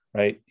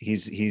 right?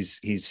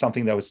 He's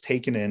something that was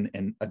taken in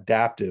and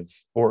adaptive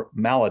or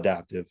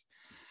maladaptive.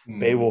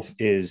 Beowulf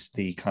is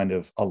the kind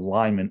of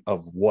alignment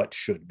of what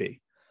should be.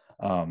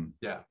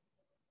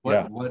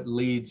 What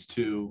leads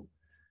to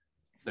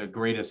the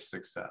greatest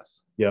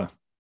success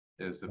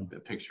is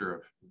the picture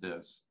of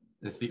this.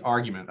 It's the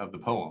argument of the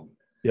poem.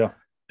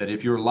 That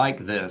if you're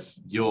like this,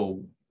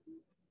 you'll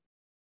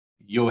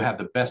have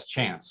the best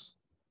chance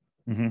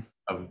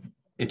of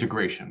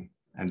integration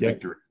and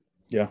victory.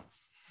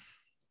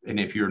 And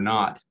if you're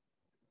not,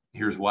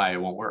 here's why it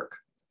won't work.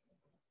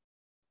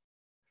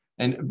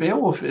 And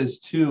Beowulf is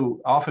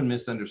too often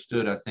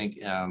misunderstood, I think.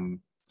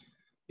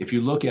 If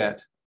you look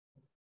at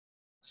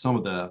some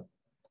of the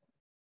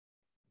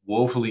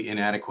woefully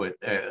inadequate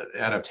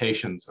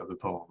adaptations of the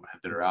poem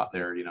that are out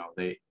there,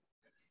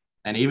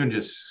 and even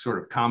just sort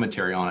of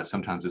commentary on it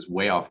sometimes is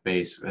way off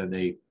base.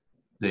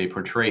 They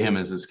portray him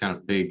as this kind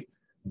of big,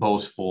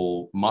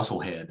 boastful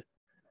musclehead,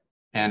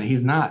 and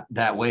he's not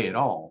that way at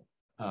all.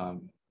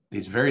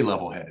 He's very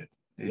level-headed.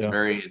 He's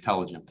very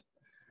intelligent,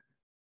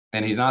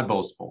 and he's not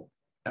boastful.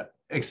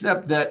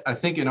 Except that I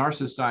think in our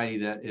society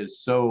that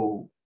is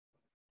so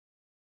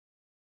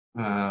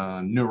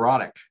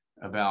neurotic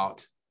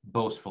about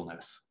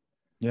boastfulness.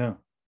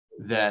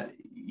 That,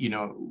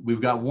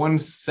 we've got one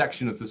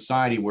section of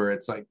society where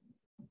it's like,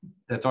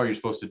 that's all you're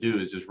supposed to do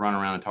is just run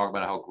around and talk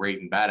about how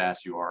great and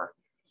badass you are.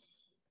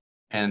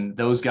 And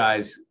those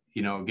guys,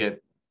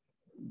 get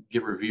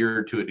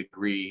revered to a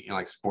degree,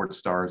 like sports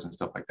stars and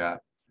stuff like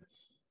that,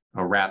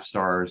 or rap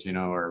stars,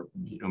 or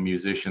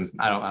musicians.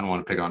 I don't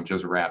want to pick on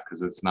just rap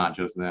because it's not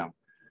just them.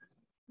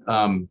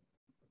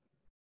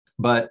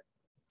 But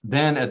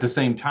then at the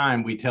same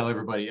time, we tell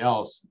everybody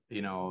else,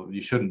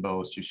 you shouldn't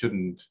boast, you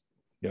shouldn't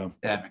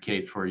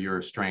advocate for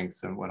your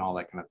strengths and all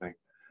that kind of thing.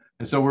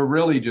 And so we're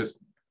really just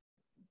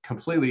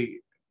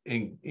completely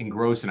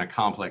engrossed in a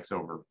complex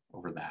over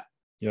that.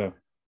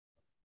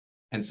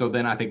 And so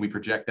then I think we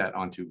project that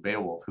onto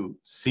Beowulf, who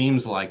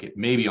seems like it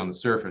maybe on the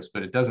surface,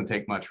 but it doesn't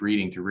take much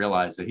reading to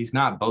realize that he's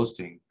not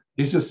boasting.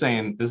 He's just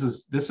saying, this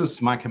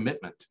is my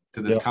commitment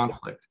to this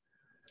conflict.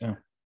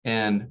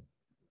 And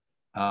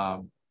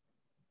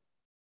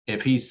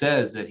if he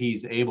says that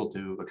he's able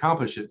to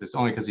accomplish it, it's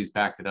only because he's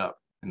backed it up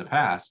in the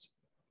past.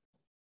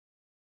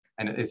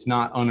 And it's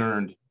not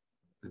unearned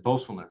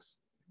boastfulness.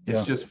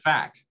 It's just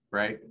fact,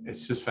 right?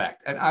 It's just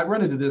fact. And I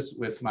run into this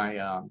with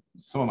my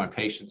some of my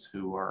patients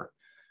who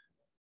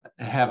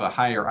have a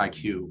higher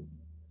IQ.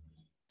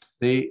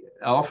 They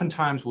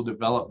oftentimes will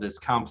develop this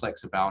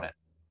complex about it.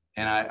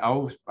 And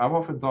I've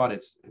often thought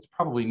it's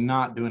probably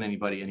not doing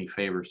anybody any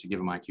favors to give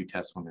them IQ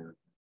tests when they're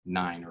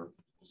 9 or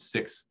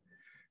 6,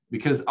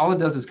 because all it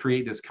does is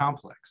create this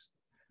complex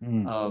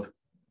of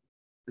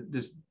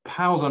this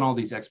piles on all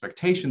these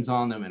expectations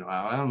on them, and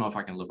I don't know if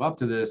I can live up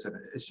to this, and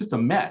it's just a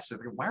mess.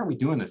 Why are we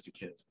doing this to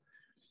kids?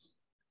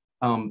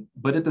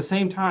 But at the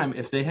same time,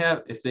 if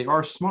they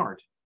are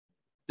smart,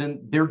 then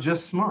they're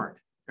just smart,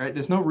 right?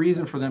 There's no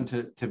reason for them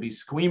to be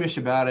squeamish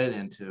about it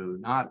and to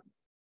not,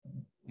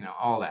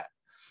 all that.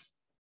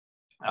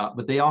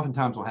 But they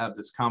oftentimes will have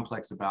this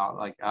complex about,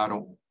 like, I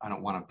don't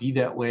want to be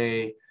that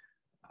way.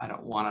 I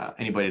don't want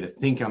anybody to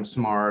think I'm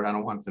smart. I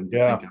don't want them to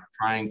think I'm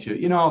trying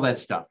to, all that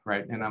stuff,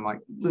 right? And I'm like,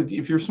 look,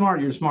 if you're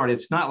smart, you're smart.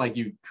 It's not like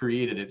you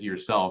created it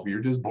yourself.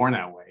 You're just born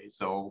that way.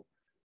 So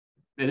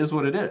it is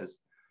what it is.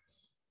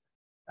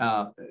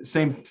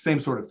 Same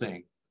sort of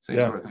thing.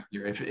 Sort of thing.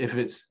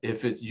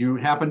 If you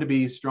happen to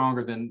be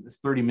stronger than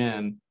 30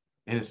 men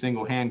in a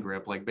single hand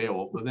grip like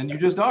Beowulf, well, then you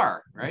just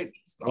are, right?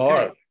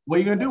 Okay. What are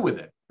you going to do with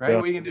it, right?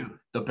 What are you going to do?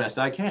 The best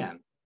I can.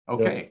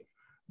 Okay.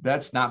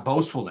 That's not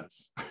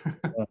boastfulness.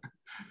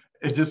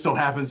 It just so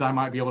happens I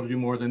might be able to do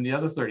more than the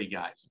other 30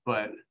 guys,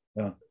 but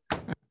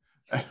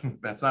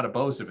that's not a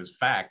boast if it's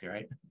fact,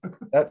 right?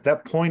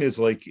 that point is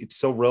like, it's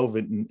so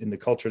relevant in the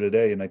culture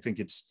today. And I think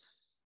it's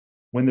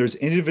when there's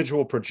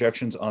individual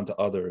projections onto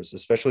others,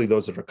 especially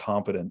those that are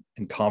competent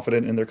and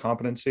confident in their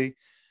competency,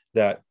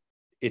 that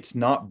it's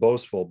not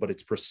boastful, but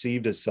it's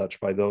perceived as such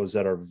by those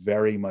that are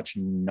very much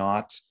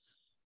not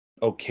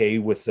okay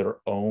with their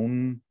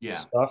own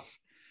stuff.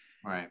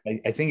 Right.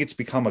 I think it's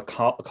become a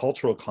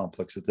cultural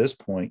complex at this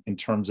point, in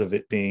terms of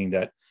it being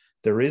that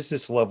there is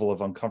this level of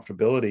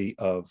uncomfortability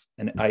of,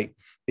 and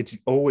it's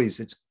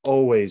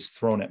always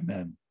thrown at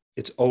men.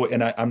 It's always,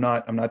 and I'm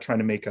not trying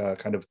to make a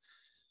kind of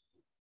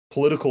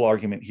political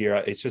argument here.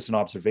 It's just an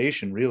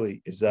observation,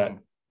 really, is that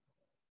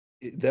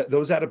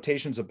those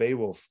adaptations of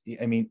Beowulf,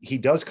 I mean, he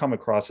does come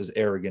across as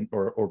arrogant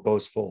or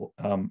boastful,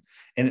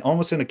 and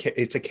almost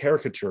it's a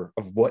caricature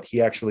of what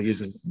he actually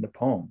is in the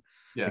poem.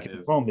 Yeah, like in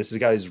the poem, this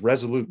guy is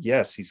resolute,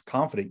 yes, he's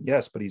confident,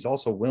 yes, but he's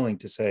also willing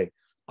to say,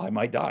 I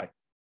might die,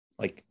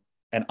 like,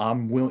 and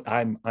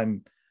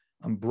I'm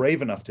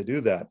brave enough to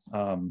do that.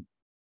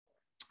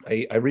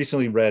 I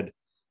recently read,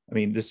 I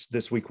mean,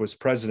 this week was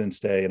President's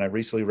Day, and I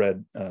recently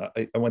read,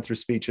 I went through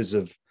speeches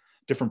of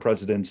different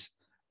presidents,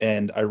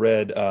 and I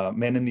read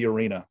Men in the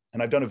Arena,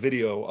 and I've done a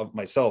video of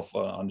myself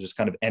on just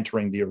kind of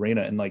entering the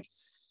arena, and like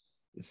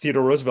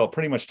Theodore Roosevelt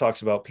pretty much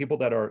talks about people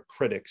that are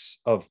critics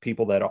of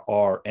people that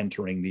are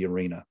entering the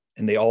arena,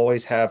 and they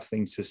always have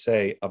things to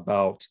say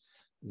about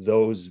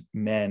those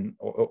men,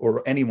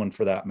 or anyone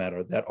for that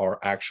matter, that are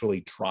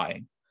actually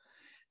trying.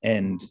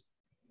 And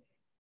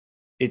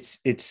it's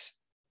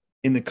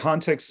in the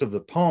context of the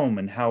poem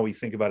and how we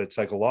think about it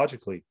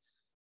psychologically.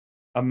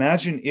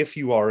 Imagine if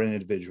you are an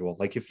individual,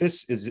 like if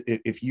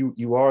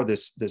you are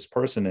this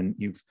person, and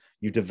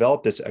you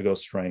developed this ego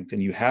strength,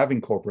 and you have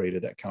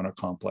incorporated that counter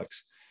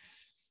complex,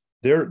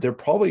 they're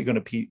probably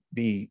going to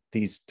be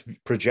these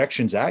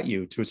projections at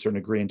you to a certain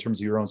degree in terms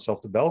of your own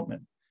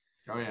self-development.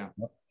 Oh yeah.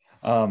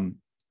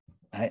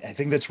 I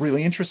think that's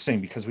really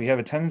interesting, because we have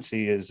a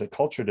tendency as a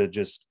culture to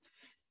just,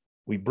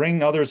 we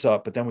bring others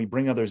up, but then we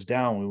bring others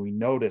down when we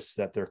notice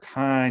that they're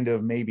kind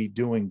of maybe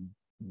doing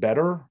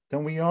better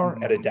than we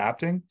are at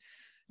adapting.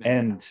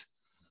 And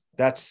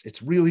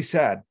it's really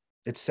sad.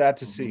 It's sad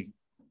to see.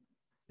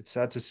 It's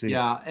sad to see.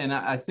 Yeah. And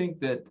I think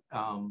that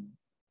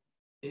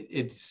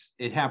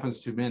it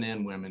happens to men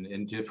and women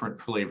in different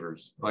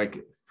flavors.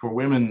 Like for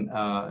women,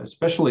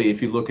 especially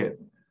if you look at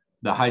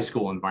the high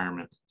school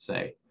environment,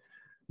 say,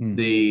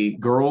 the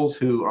girls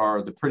who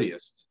are the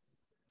prettiest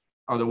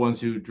are the ones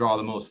who draw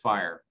the most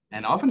fire.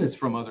 And often it's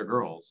from other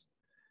girls.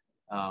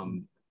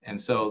 And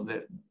so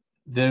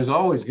there's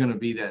always going to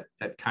be that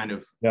kind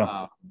of,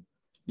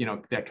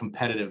 that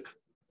competitive.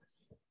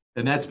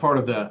 And that's part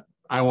of the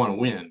I want to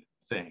win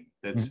thing.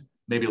 That's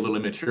maybe a little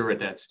immature at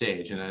that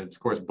stage. And of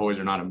course, boys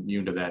are not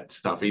immune to that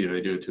stuff either. They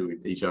do it to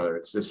each other.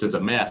 It's just a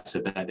mess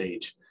at that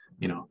age,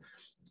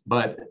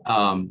 But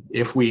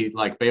if we,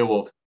 like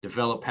Beowulf,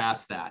 develop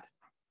past that,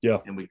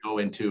 and we go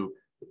into,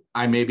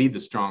 I may be the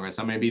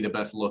strongest, I may be the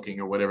best looking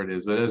or whatever it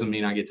is, but it doesn't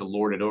mean I get to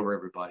lord it over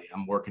everybody.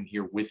 I'm working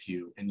here with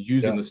you and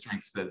using the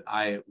strengths that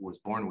I was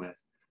born with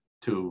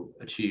to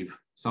achieve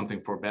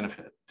something for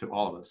benefit to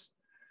all of us.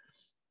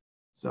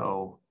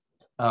 So,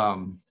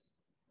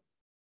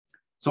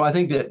 so I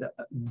think that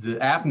the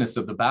aptness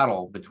of the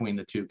battle between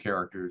the two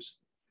characters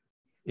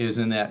is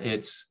in that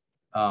it's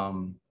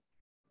that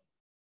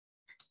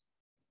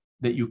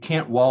you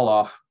can't wall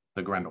off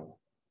the Grendel.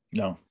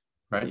 No.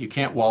 Right? You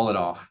can't wall it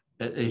off.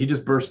 He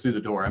just bursts through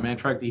the door. I mean, in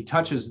fact, he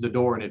touches the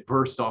door and it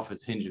bursts off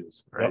its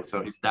hinges, right? Yep.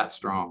 So he's that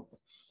strong.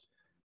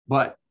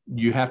 But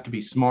you have to be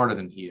smarter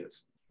than he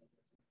is.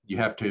 You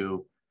have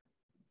to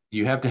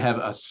have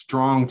a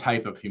strong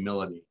type of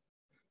humility.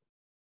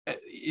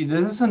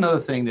 This is another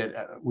thing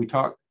that we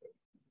talk.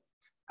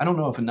 I don't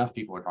know if enough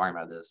people are talking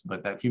about this,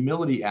 but that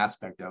humility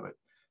aspect of it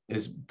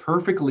is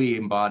perfectly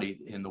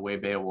embodied in the way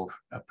Beowulf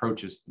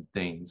approaches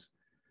things,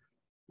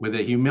 with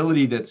a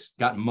humility that's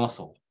got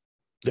muscle.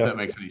 If that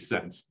makes any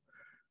sense.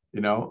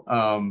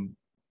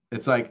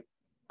 It's like,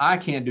 I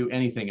can't do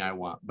anything I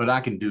want, but I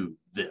can do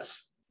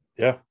this.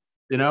 Yeah.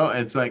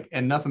 It's like,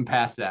 and nothing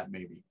past that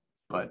maybe,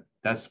 but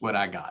that's what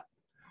I got.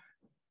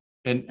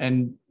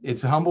 And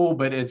it's humble,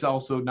 but it's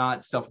also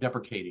not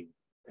self-deprecating.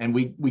 And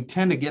we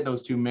tend to get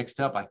those two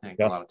mixed up, I think,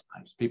 a lot of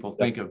times. People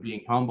think of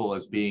being humble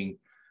as being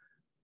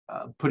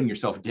putting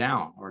yourself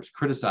down or as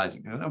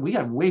criticizing. We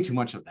have way too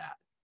much of that.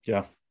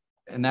 Yeah.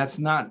 And that's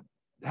not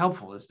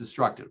helpful. It's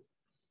destructive.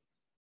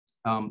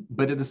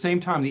 But at the same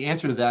time, the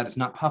answer to that is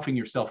not puffing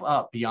yourself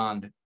up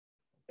beyond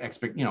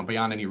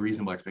beyond any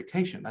reasonable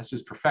expectation. That's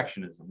just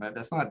perfectionism.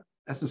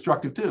 That's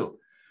destructive too.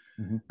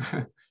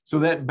 So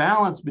that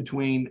balance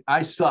between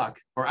I suck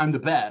or I'm the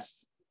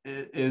best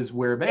is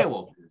where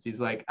Beowulf is.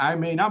 He's like, I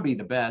may not be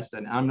the best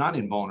and I'm not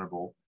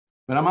invulnerable,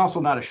 but I'm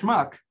also not a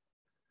schmuck.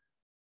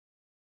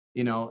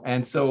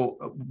 And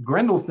so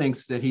Grendel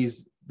thinks that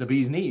he's the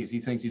bee's knees. He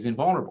thinks he's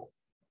invulnerable.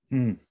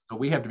 So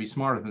we have to be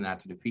smarter than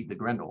that to defeat the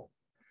Grendel.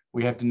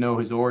 We have to know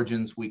his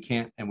origins. We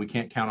can't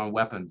count on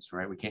weapons,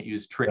 right? We can't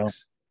use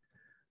tricks.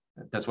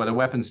 That's why the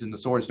weapons and the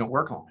swords don't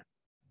work on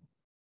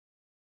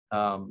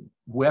him.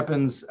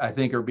 Weapons, I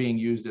think, are being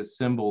used as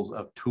symbols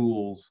of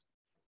tools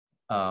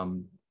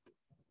of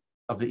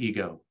the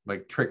ego,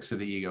 like tricks of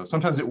the ego.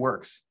 Sometimes it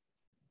works.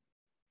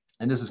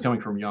 And this is coming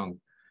from Jung.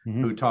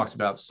 who talks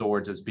about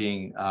swords as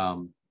being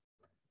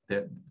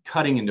that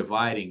cutting and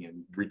dividing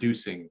and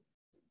reducing.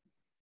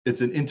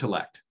 It's an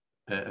intellect,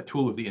 a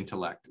tool of the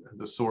intellect.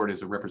 The sword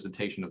is a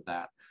representation of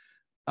that.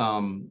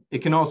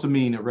 It can also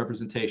mean a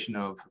representation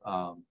of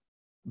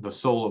the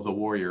soul of the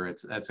warrior.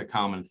 That's a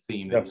common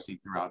theme that you see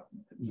throughout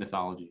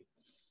mythology.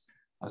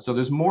 So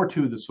there's more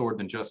to the sword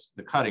than just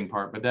the cutting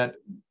part, but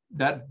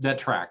that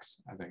tracks,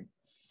 I think.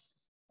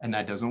 And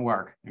that doesn't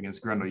work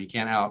against Grendel. You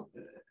can't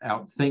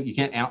outthink, you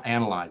can't out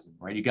analyze him,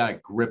 right? You got to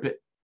grip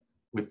it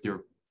with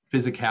your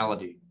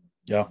physicality.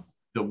 Yeah.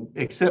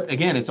 Except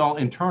again, it's all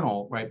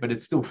internal, right? But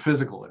it's still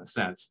physical in a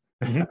sense.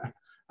 I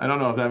don't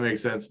know if that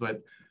makes sense,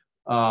 but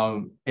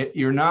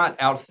you're not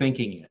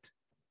outthinking it.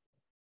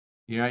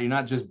 You're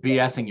not just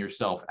BSing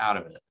yourself out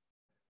of it.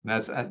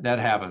 And that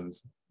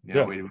happens. You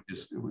know,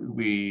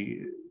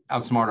 we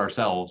outsmart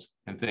ourselves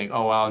and think,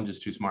 oh, well, I'm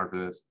just too smart for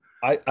this.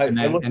 And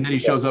then he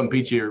shows up and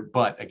beats your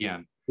butt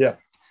again. Yeah.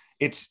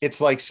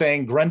 It's like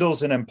saying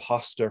Grendel's an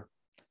imposter.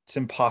 It's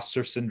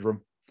imposter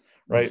syndrome,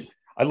 right?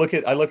 I look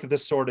at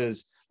this sword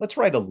as, let's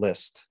write a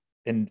list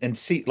and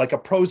see, like a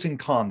pros and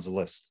cons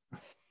list.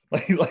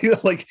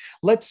 like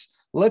let's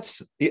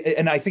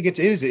and I think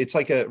it's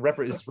like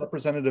it's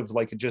representative,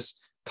 like this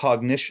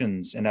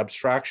cognitions and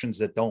abstractions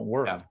that don't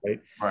work,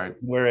 right?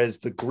 Whereas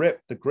the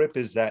grip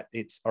is that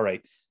it's all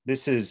right,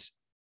 this is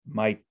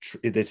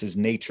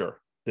nature,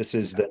 this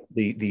is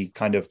the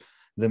kind of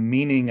the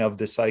meaning of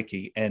the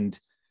psyche. And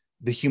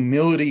the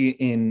humility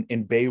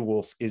in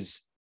Beowulf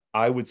is,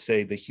 I would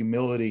say, the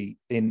humility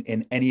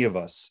in any of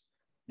us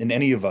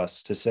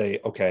to say,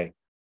 okay,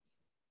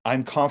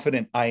 I'm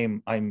confident,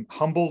 I'm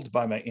humbled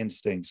by my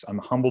instincts, I'm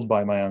humbled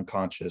by my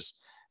unconscious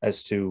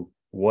as to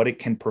what it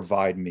can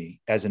provide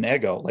me as an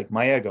ego. Like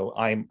my ego,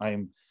 I'm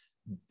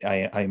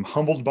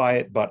humbled by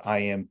it, but I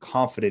am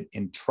confident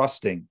in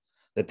trusting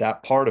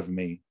that part of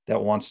me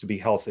that wants to be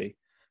healthy,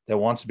 that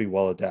wants to be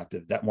well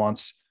adaptive, that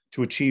wants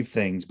to achieve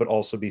things, but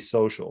also be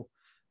social,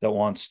 that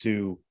wants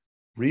to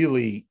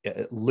really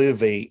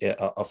live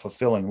a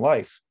fulfilling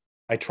life.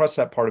 I trust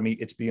that part of me.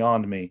 It's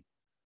beyond me,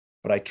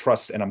 but I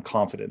trust and I'm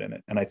confident in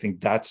it. And I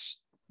think that's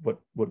what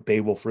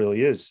Beowulf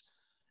really is.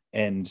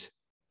 And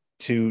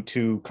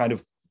to kind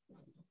of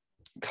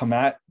come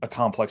at a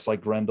complex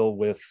like Grendel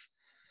with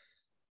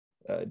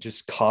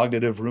just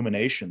cognitive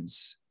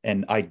ruminations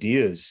and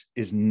ideas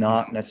is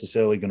not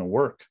necessarily going to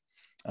work.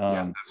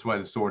 That's why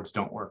the swords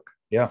don't work.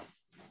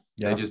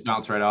 They just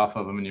bounce right off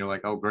of them and you're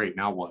like, oh great,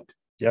 now what?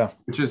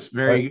 Which is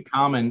very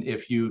common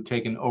if you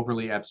take an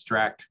overly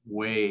abstract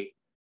way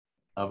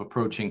of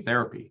approaching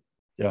therapy.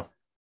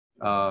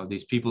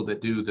 These people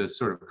that do this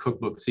sort of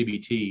cookbook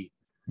CBT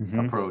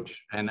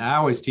approach, and I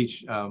always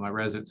teach my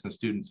residents and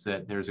students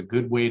that there's a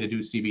good way to do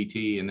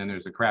CBT and then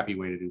there's a crappy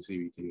way to do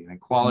CBT, and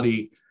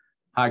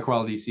high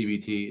quality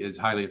CBT is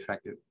highly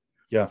effective.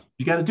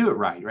 You got to do it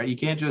right? You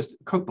can't just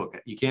cookbook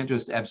it. You can't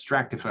just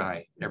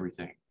abstractify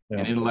everything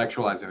and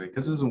intellectualize everything,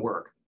 because it doesn't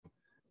work.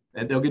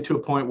 And they'll get to a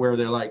point where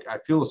they're like, I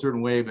feel a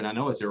certain way, but I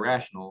know it's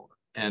irrational.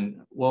 And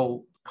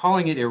well,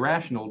 calling it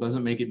irrational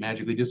doesn't make it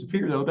magically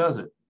disappear, though, does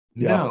it?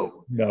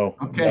 No.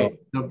 Okay.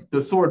 No.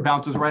 The sword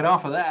bounces right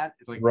off of that.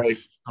 It's like,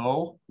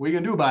 oh, what are you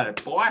gonna do about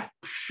it, boy?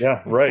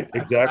 Exactly.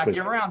 Smack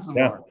you around some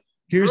more.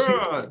 Here's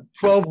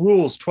 12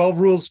 rules,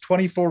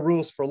 24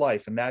 rules for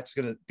life, and that's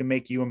gonna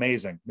make you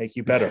amazing, make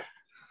you better.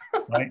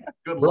 Right?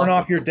 Burn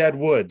off your dead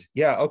wood.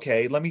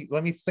 Okay. Let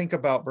me think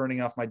about burning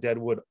off my dead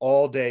wood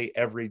all day,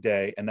 every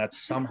day, and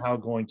that's somehow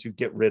going to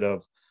get rid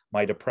of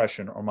my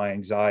depression or my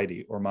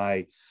anxiety or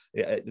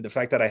the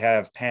fact that I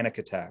have panic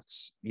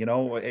attacks,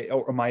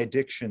 or my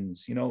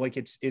addictions. Like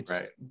it's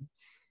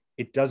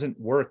it doesn't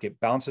work. It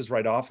bounces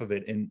right off of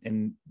it,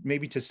 and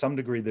maybe to some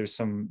degree there's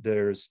some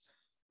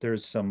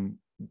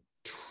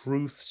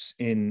truths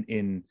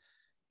in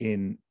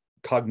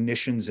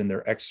cognitions in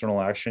their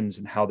external actions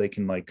and how they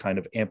can like kind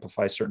of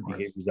amplify certain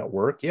behaviors that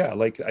work.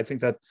 Like I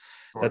think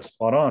that's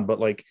spot on. But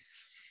like,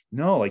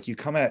 no, like you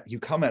come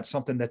at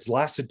something that's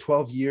lasted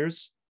 12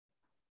 years,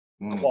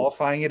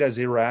 qualifying it as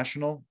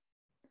irrational.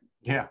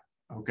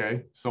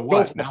 Okay. So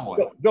what? Now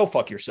what? Go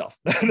fuck yourself.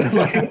 Like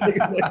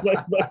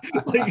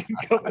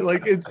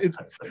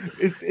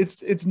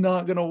it's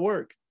not gonna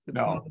work.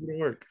 Not gonna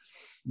work.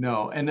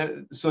 No, and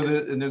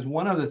there's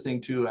one other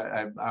thing too.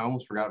 I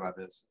almost forgot about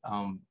this.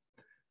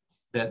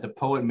 That the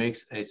poet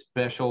makes a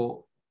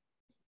special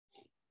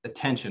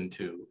attention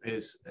to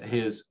is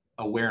his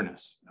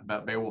awareness,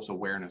 about Beowulf's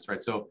awareness,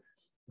 right? So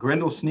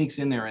Grendel sneaks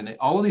in there, and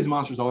all of these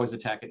monsters always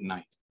attack at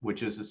night,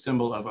 which is a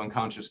symbol of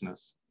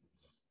unconsciousness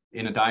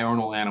in a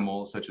diurnal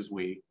animal such as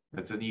we.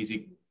 That's an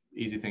easy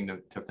thing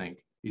to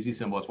think, easy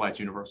symbol. That's why it's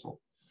universal.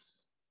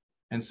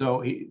 And so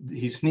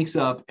he sneaks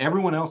up.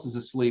 Everyone else is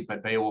asleep,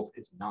 but Beowulf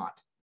is not.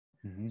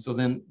 So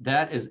then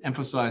that is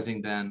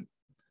emphasizing then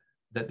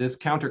that this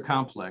counter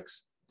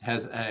complex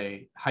has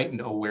a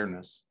heightened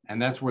awareness, and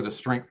that's where the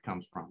strength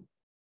comes from.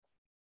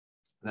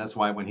 That's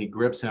why when he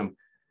grips him,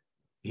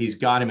 he's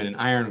got him in an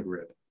iron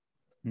grip,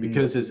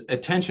 because his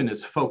attention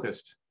is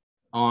focused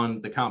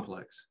on the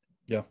complex.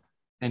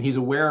 and he's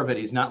aware of it.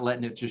 He's not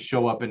letting it just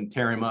show up and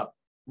tear him up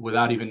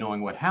without even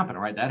knowing what happened,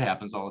 right? That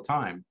happens all the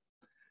time,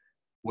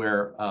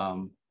 where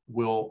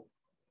we'll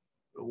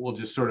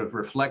just sort of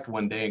reflect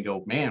one day and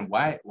go, man,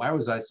 why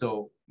was I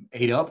so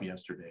ate up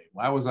yesterday?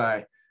 Why was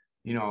I,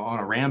 on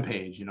a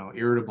rampage,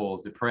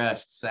 irritable,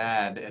 depressed,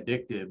 sad,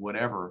 addicted,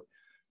 whatever?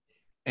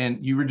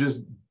 And you were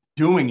just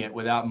doing it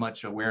without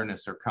much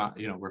awareness or,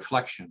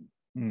 reflection.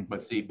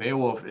 But see,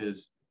 Beowulf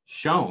is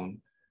shown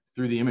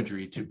through the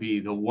imagery to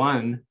be the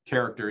one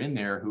character in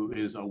there who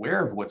is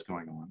aware of what's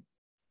going on.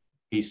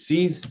 He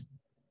sees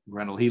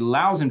Grendel. He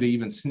allows him to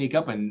even sneak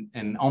up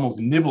and almost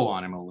nibble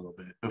on him a little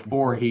bit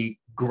before he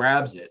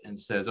grabs it and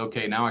says,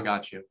 okay, now I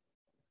got you.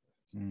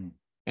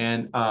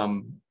 And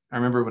I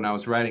remember when I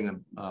was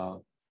writing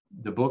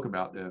the book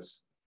about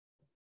this,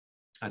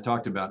 I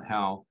talked about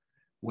how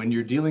when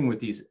you're dealing with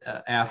these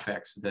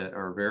affects that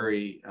are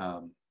very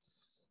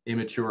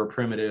immature,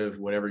 primitive,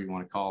 whatever you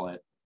want to call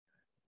it,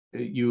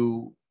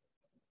 you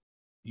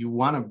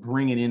want to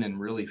bring it in and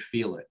really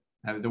feel it.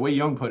 The way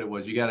Jung put it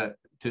was, you got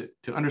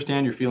to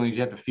understand your feelings,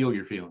 you have to feel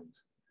your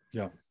feelings.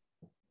 Yeah.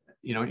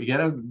 You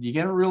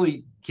gotta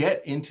really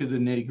get into the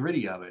nitty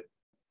gritty of it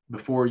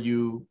before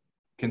you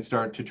can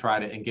start to try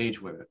to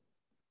engage with it.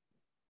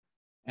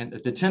 And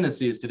the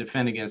tendency is to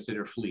defend against it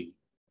or flee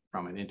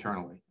from it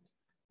internally.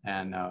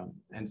 And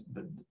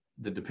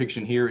the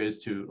depiction here is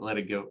to let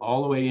it go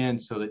all the way in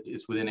so that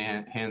it's within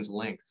hand's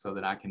length, so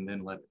that I can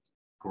then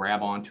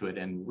grab onto it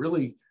and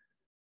really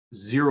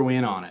zero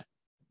in on it.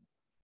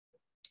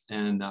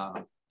 And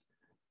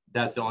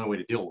that's the only way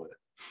to deal with it.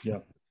 Yeah.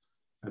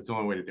 That's the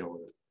only way to deal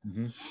with it.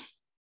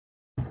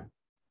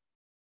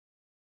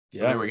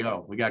 Yeah. So there we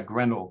go. We got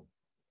Grendel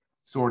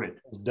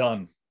sorted. It's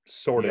done.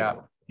 Sorted. Yeah.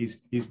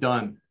 He's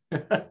done.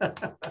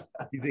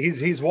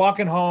 he's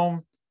walking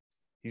home.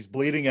 He's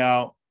bleeding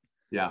out.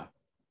 Yeah.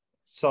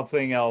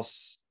 Something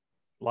else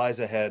lies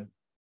ahead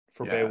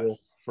for Beowulf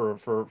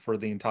for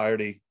the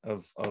entirety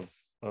of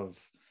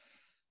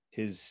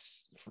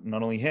his,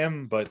 not only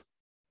him, but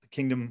the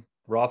kingdom,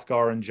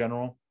 Hrothgar in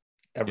general,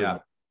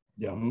 everyone.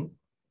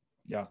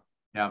 Yeah.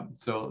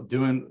 So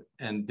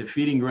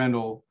defeating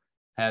Grendel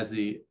has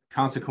the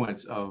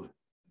consequence of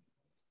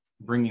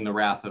bringing the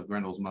wrath of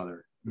Grendel's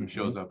mother, who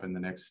shows up in the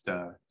next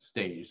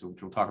stage,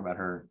 which we'll talk about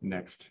her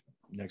next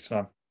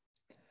time.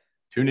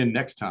 Tune in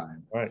next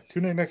time. All right.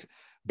 Tune in next.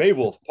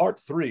 Beowulf Part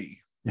 3.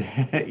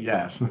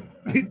 Yes.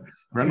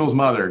 Grendel's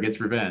mother gets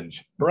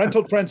revenge.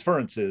 Parental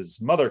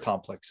transferences, mother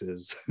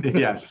complexes.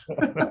 Yes.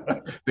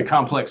 The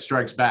complex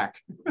strikes back.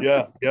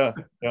 Yeah.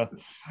 All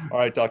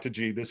right, Dr.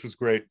 G, this was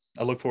great.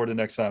 I look forward to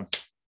next time.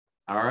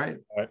 All right.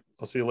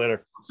 I'll see you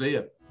later. See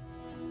you.